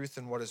the truth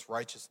and what is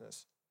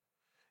righteousness.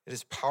 It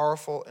is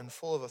powerful and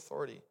full of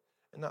authority.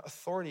 And that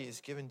authority is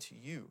given to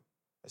you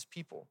as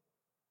people.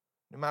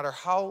 No matter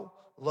how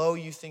low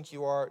you think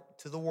you are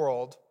to the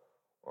world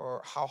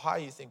or how high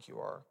you think you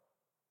are,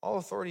 all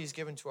authority is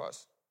given to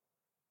us.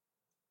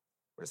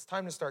 But it's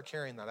time to start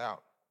carrying that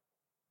out.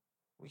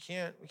 We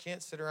can't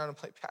sit around and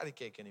play patty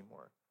cake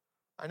anymore.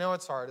 I know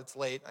it's hard. It's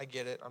late. I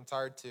get it. I'm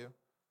tired too.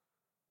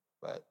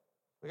 But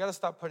we got to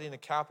stop putting a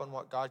cap on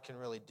what God can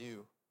really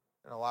do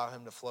and allow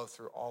him to flow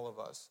through all of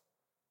us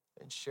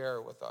and share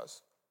with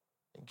us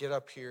and get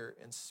up here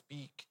and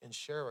speak and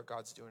share what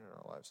God's doing in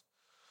our lives.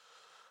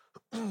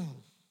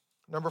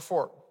 Number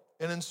 4,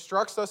 it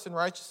instructs us in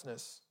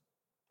righteousness.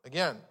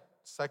 Again,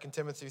 2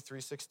 Timothy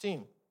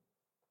 3:16.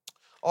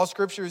 All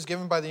scripture is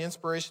given by the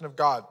inspiration of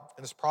God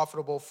and is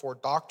profitable for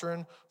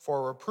doctrine,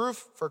 for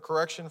reproof, for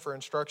correction, for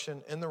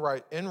instruction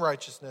in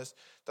righteousness,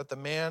 that the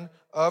man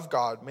of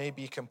God may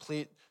be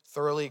complete,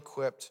 thoroughly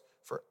equipped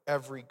for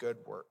every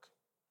good work.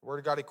 The word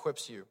of God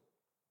equips you.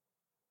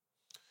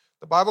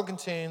 The Bible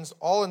contains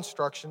all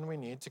instruction we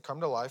need to come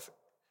to life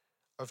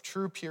of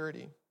true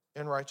purity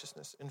and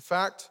righteousness. In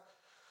fact,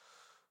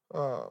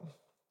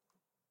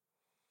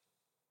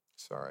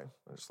 sorry,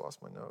 I just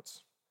lost my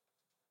notes.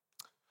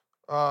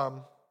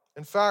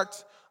 In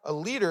fact, a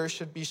leader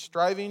should be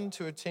striving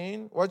to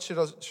attain. What should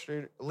a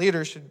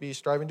leader should be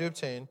striving to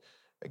obtain?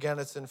 Again,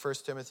 it's in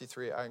 1 Timothy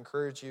 3. I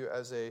encourage you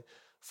as a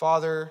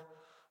father,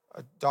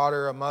 a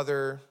daughter, a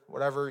mother,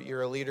 whatever,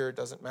 you're a leader, it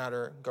doesn't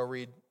matter. Go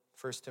read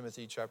 1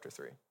 Timothy chapter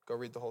 3. Go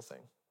read the whole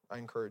thing. I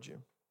encourage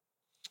you.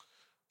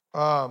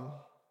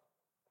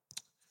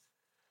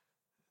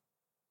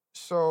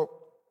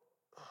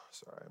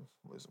 Sorry, I'm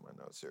losing my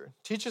notes here.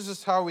 Teaches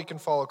us how we can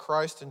follow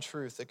Christ in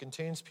truth. It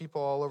contains people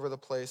all over the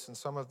place, and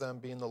some of them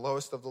being the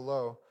lowest of the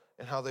low,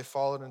 and how they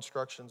followed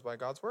instructions by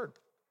God's word.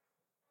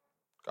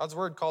 God's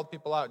word called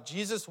people out.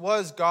 Jesus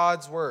was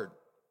God's word.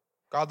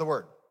 God the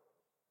Word.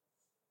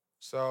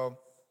 So,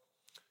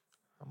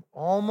 I'm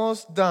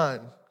almost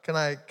done. Can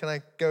I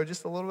go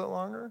just a little bit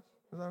longer?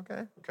 Is that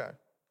okay? Okay.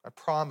 I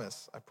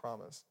promise.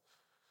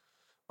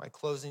 My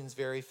closing's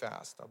very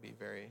fast. I'll be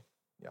very,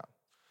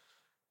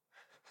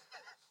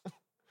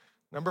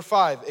 Number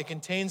 5, it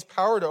contains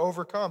power to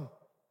overcome.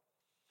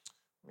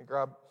 Let me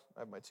I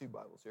have my 2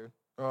 Bibles here.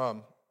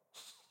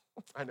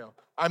 I know,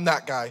 I'm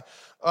that guy.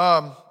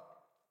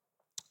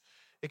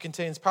 It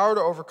contains power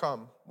to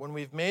overcome. When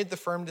we've made the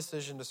firm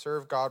decision to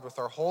serve God with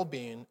our whole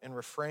being and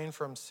refrain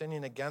from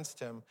sinning against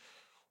him,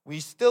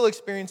 we still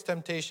experience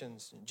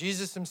temptations.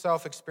 Jesus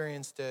himself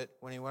experienced it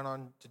when he went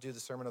on to do the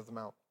Sermon on the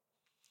Mount.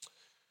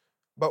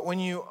 But when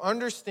you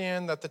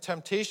understand that the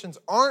temptations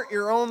aren't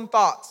your own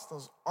thoughts,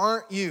 those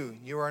aren't you.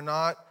 You are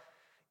not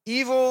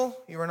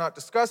evil, you are not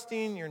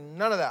disgusting, you're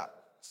none of that.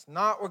 It's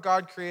not what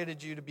God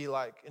created you to be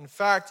like. In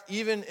fact,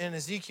 even in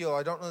Ezekiel,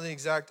 I don't know the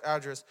exact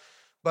address,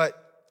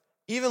 but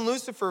even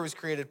Lucifer was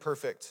created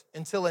perfect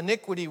until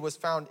iniquity was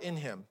found in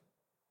him.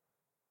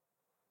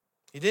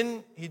 He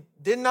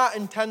did not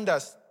intend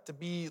us to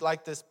be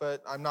like this,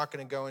 but I'm not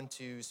going to go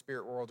into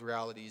spirit world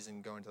realities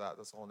and go into that.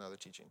 That's a whole nother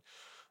teaching.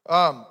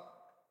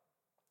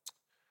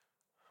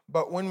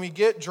 But when we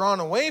get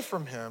drawn away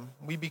from him,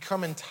 we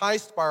become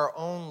enticed by our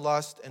own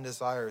lust and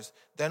desires.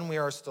 Then we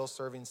are still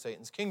serving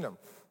Satan's kingdom.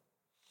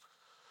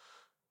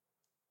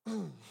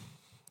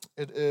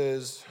 It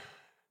is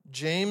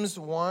James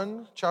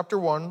 1, chapter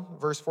 1,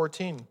 verse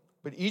 14.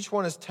 But each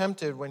one is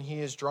tempted when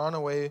he is drawn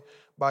away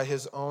by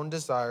his own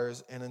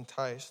desires and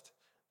enticed.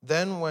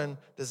 Then when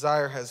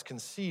desire has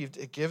conceived,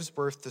 it gives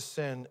birth to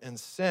sin, and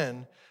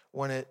sin,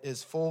 when it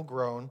is full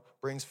grown,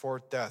 brings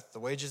forth death. The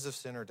wages of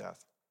sin are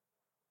death.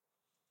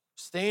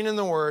 Staying in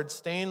the Word,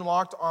 staying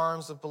locked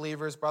arms with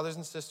believers, brothers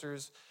and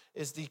sisters,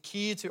 is the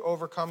key to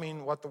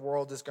overcoming what the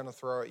world is going to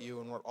throw at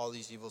you and what all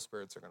these evil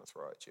spirits are going to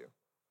throw at you.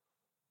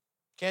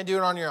 Can't do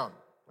it on your own.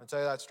 I'll tell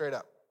you that straight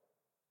up.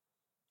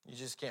 You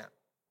just can't.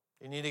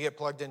 You need to get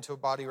plugged into a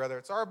body, whether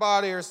it's our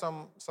body or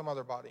some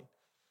other body.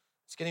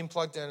 It's getting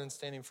plugged in and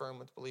standing firm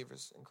with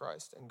believers in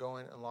Christ and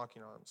going and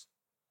locking arms.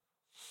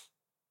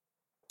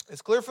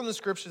 It's clear from the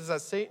scriptures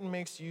that Satan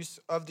makes use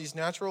of these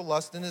natural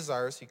lusts and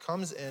desires. He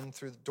comes in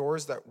through the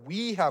doors that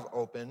we have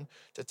opened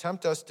to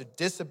tempt us to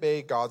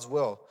disobey God's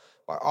will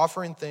by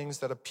offering things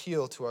that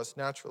appeal to us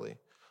naturally: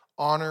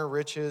 honor,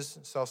 riches,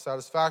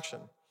 self-satisfaction.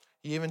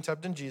 He even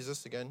tempted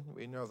Jesus. Again,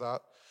 we know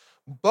that.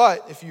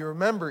 But if you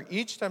remember,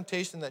 each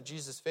temptation that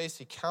Jesus faced,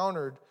 he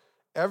counterattacked,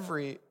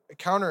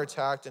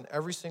 and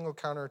every single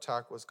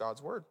counterattack was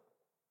God's word.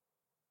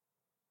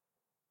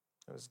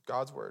 It was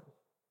God's word.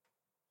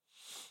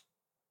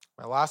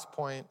 My last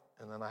point,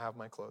 and then I have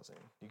my closing.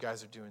 You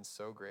guys are doing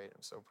so great.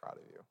 I'm so proud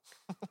of you.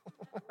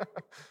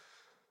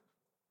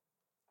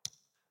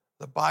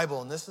 The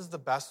Bible, and this is the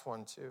best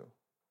one too.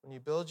 When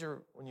you've built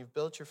your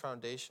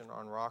foundation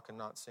on rock and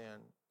not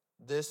sand,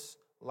 this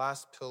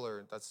last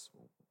pillar that's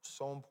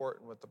so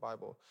important with the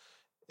Bible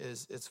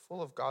is it's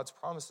full of God's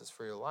promises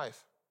for your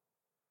life.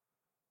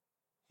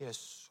 He has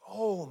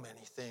so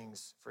many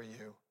things for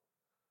you.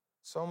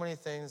 So many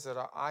things that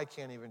I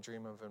can't even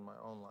dream of in my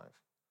own life.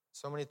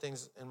 So many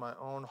things in my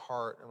own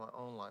heart, in my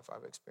own life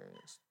I've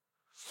experienced.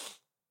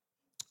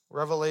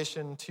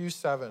 Revelation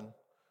 2:7.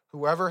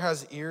 Whoever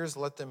has ears,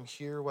 let them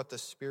hear what the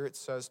Spirit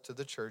says to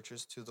the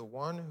churches. To the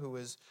one who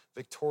is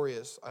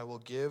victorious, I will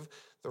give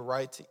the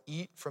right to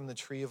eat from the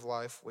tree of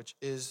life, which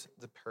is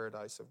the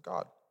paradise of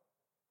God.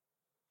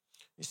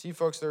 You see,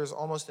 folks, there is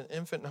almost an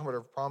infinite number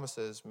of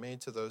promises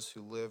made to those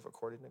who live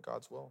according to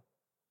God's will.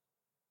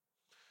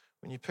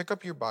 When you pick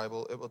up your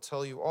Bible, it will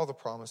tell you all the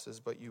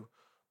promises, but you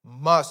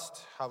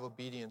must have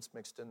obedience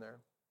mixed in there.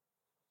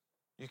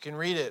 You can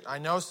read it. I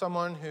know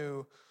someone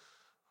who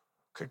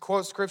could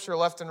quote scripture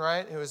left and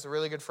right, who was a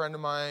really good friend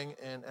of mine,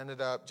 and ended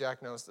up,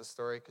 Jack knows this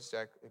story because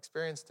Jack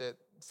experienced it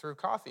through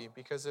coffee,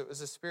 because it was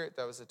a spirit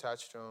that was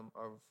attached to him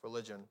of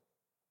religion.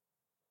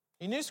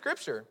 He knew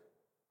scripture.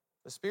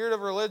 The spirit of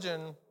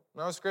religion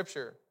knows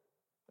scripture.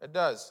 It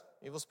does.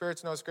 Evil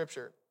spirits know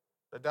scripture.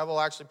 The devil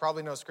actually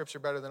probably knows scripture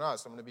better than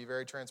us. I'm going to be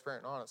very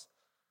transparent and honest.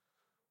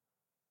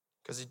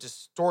 Because he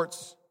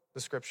distorts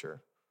the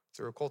scripture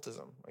through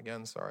occultism.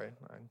 Again, sorry,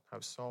 I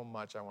have so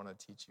much I want to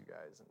teach you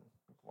guys and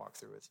walk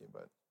through with you,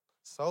 but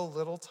so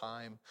little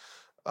time.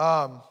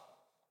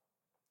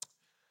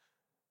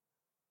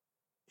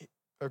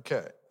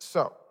 Okay,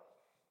 so,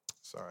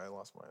 sorry, I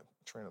lost my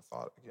train of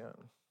thought again.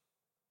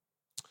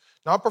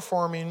 Not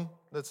performing,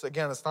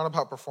 it's not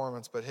about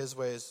performance, but his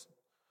ways,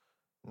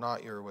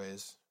 not your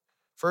ways.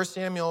 1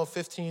 Samuel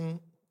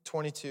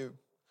 15:22.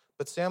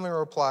 But Samuel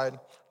replied,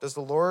 does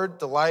the Lord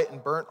delight in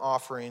burnt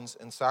offerings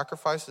and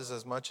sacrifices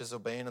as much as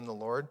obeying in the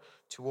Lord?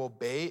 To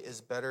obey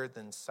is better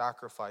than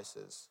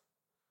sacrifices.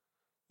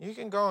 You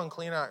can go and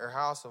clean out your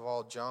house of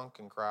all junk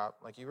and crap.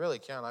 Like, you really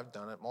can. I've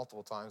done it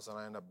multiple times, and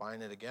I end up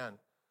buying it again.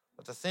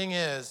 But the thing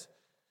is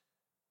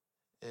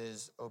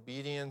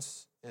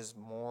obedience is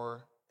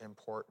more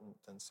important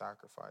than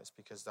sacrifice,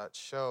 because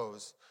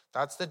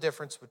that's the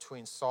difference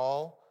between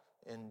Saul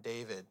and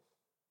David.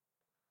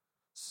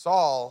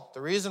 Saul, the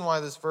reason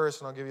why this verse,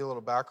 and I'll give you a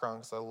little background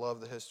because I love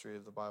the history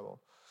of the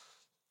Bible.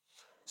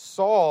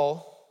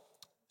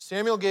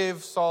 Samuel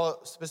gave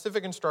Saul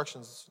specific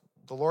instructions.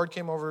 The Lord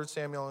came over to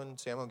Samuel, and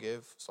Samuel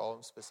gave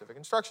Saul specific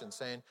instructions,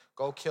 saying,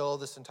 go kill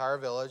this entire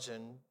village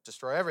and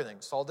destroy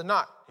everything. Saul did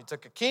not. He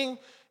took a king,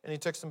 and he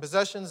took some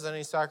possessions, then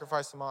he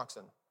sacrificed some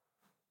oxen.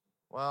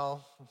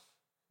 Well,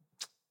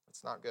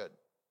 it's not good.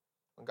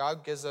 When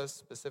God gives us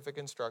specific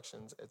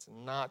instructions, it's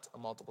not a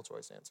multiple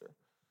choice answer.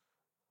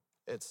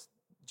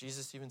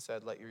 Jesus even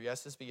said, let your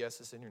yeses be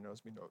yeses and your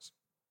noes be noes.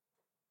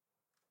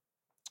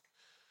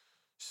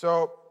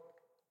 So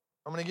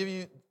I'm going to give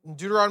you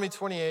Deuteronomy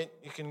 28.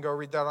 You can go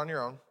read that on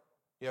your own.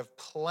 You have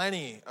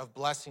plenty of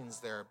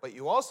blessings there, but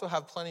you also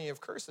have plenty of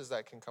curses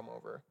that can come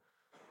over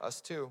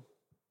us too.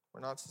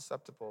 We're not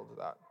susceptible to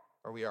that.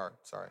 Or we are,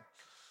 sorry.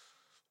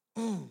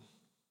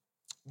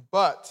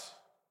 But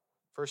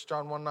 1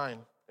 John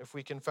 1:9, if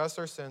we confess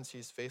our sins, he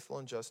is faithful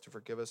and just to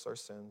forgive us our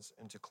sins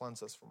and to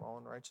cleanse us from all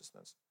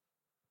unrighteousness.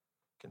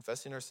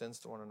 Confessing our sins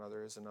to one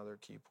another is another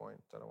key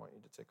point that I want you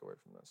to take away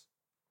from this.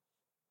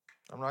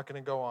 I'm not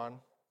going to go on. I'm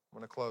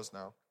going to close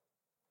now.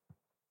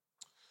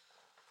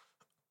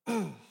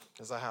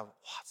 Because I have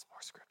lots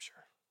more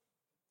scripture.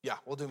 Yeah,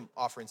 we'll do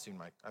offering soon,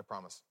 Mike. I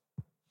promise.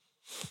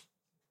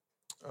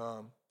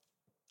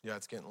 Yeah,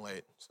 it's getting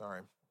late.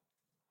 Sorry.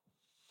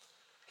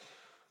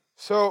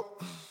 So,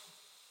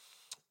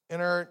 in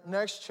our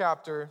next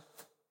chapter,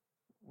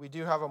 we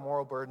do have a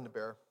moral burden to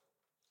bear.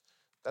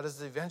 That is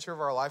the adventure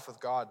of our life with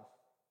God.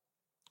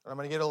 And I'm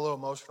going to get a little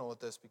emotional with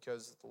this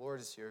because the Lord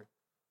is here.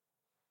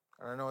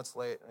 And I know it's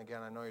late, and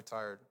again, I know you're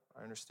tired.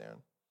 I understand.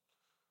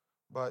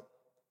 But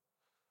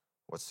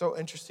what's so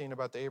interesting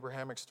about the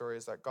Abrahamic story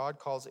is that God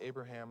calls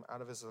Abraham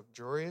out of his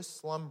luxurious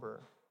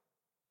slumber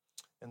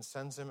and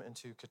sends him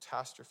into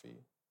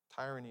catastrophe,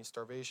 tyranny,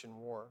 starvation,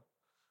 war.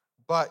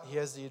 But he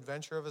has the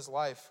adventure of his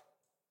life.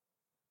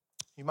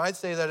 You might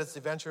say that it's the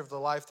adventure of the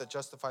life that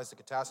justifies the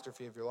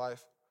catastrophe of your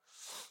life.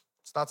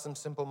 It's not some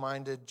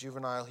simple-minded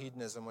juvenile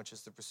hedonism, which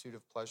is the pursuit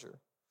of pleasure.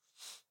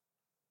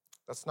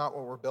 That's not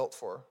what we're built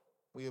for.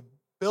 We are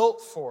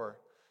built for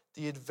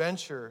the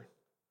adventure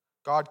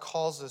God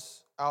calls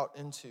us out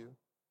into.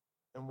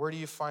 And where do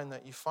you find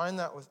that? You find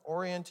that with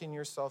orienting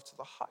yourself to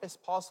the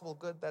highest possible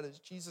good, that is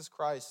Jesus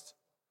Christ,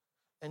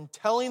 and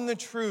telling the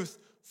truth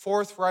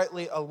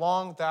forthrightly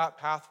along that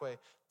pathway.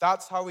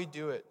 That's how we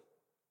do it.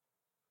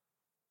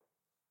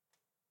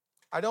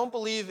 I don't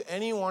believe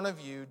any one of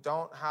you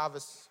don't have a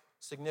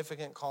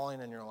significant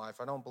calling in your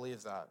life. I don't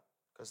believe that,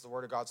 because the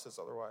Word of God says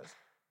otherwise.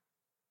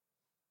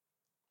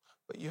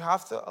 But you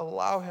have to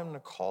allow him to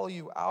call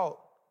you out.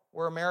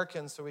 We're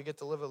Americans, so we get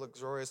to live a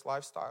luxurious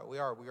lifestyle. We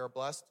are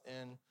blessed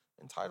and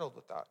entitled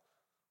with that.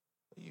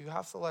 But you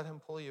have to let him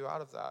pull you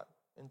out of that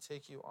and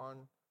take you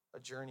on a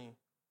journey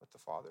with the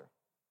Father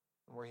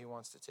and where he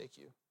wants to take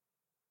you.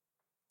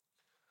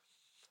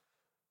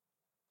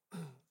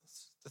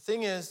 The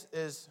thing is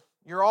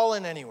you're all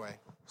in anyway.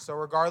 So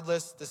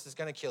regardless, this is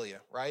going to kill you,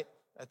 right?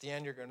 At the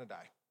end, you're going to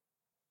die.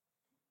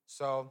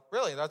 So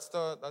really, that's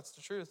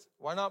the truth.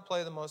 Why not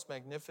play the most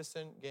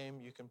magnificent game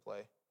you can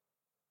play?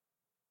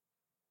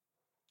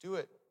 Do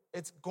it.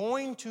 It's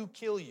going to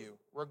kill you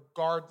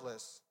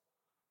regardless.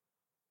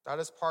 That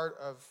is part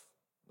of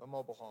the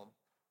mobile home.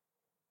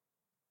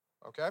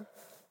 Okay?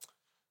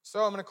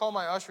 So I'm going to call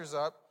my ushers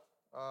up.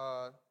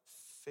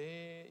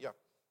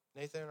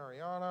 Nathan,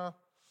 Ariana,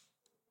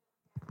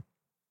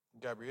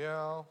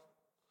 Gabrielle.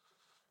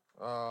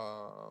 Did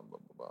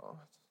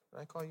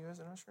I call you as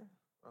an usher?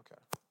 Okay.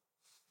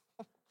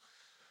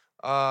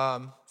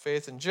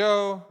 Faith and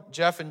Joe,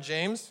 Jeff and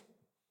James.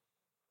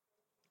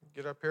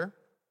 Get up here.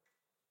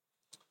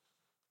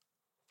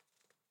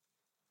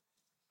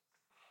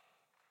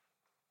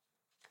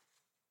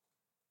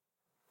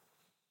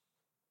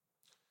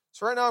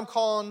 So right now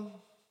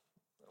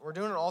we're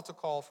doing an altar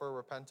call for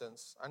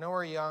repentance. I know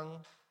we're young,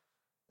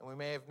 and we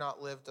may have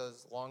not lived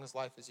as long as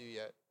life as you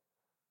yet.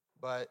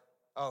 But,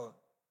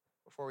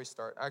 before we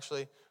start,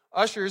 actually,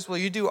 ushers, will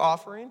you do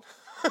offering?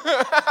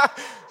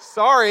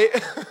 Sorry.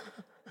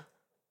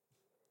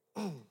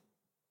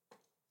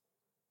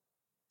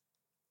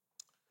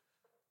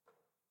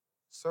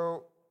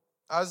 So,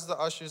 as the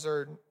ushers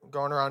are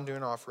going around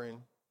doing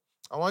offering,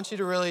 I want you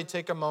to really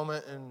take a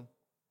moment and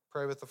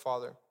pray with the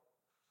Father.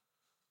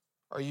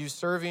 Are you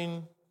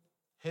serving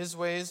his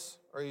ways,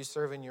 or are you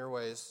serving your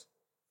ways?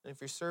 And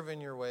if you're serving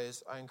your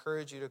ways, I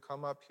encourage you to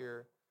come up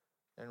here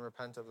and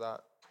repent of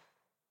that.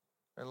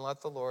 And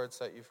let the Lord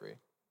set you free.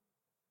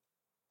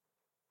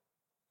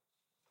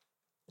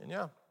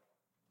 And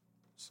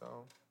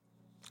so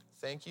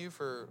thank you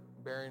for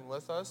bearing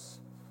with us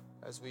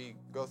as we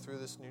go through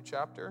this new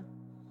chapter.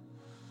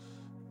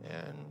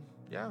 And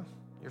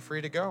you're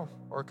free to go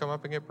or come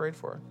up and get prayed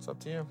for. It's up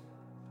to you.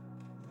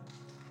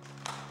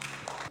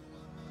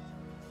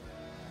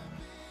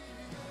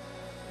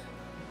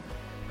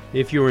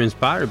 If you were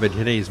inspired by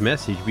today's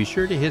message, be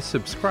sure to hit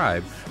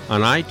subscribe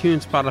on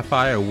iTunes,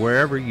 Spotify, or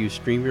wherever you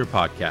stream your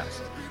podcast.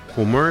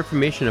 For more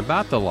information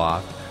about The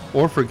Loft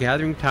or for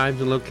gathering times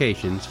and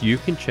locations, you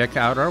can check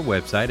out our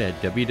website at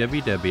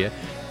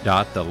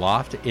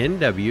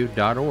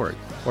www.theloftnw.org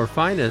or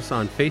find us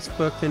on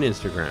Facebook and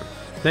Instagram.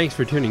 Thanks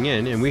for tuning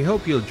in, and we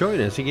hope you'll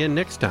join us again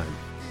next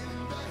time.